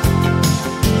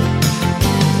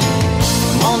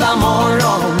 Måndag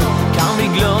morgon kan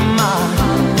vi glömma,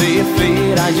 det är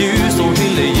flera ljus och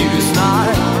till det ljusnar.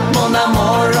 Måndag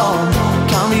morgon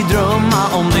kan vi drömma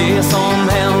om det som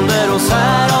händer oss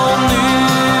här och nu.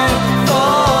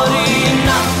 För i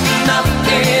natt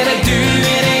är det du,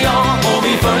 är det jag, och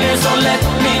vi följer så lätt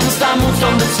minsta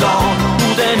motståndets slag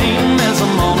mot en himmel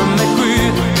som har nummer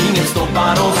 7. Inget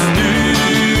stoppar oss nu.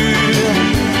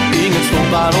 Inget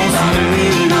stoppar oss nu.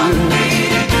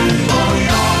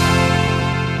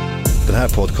 Den här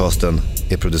podcasten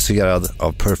är producerad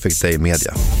av Perfect Day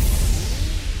Media.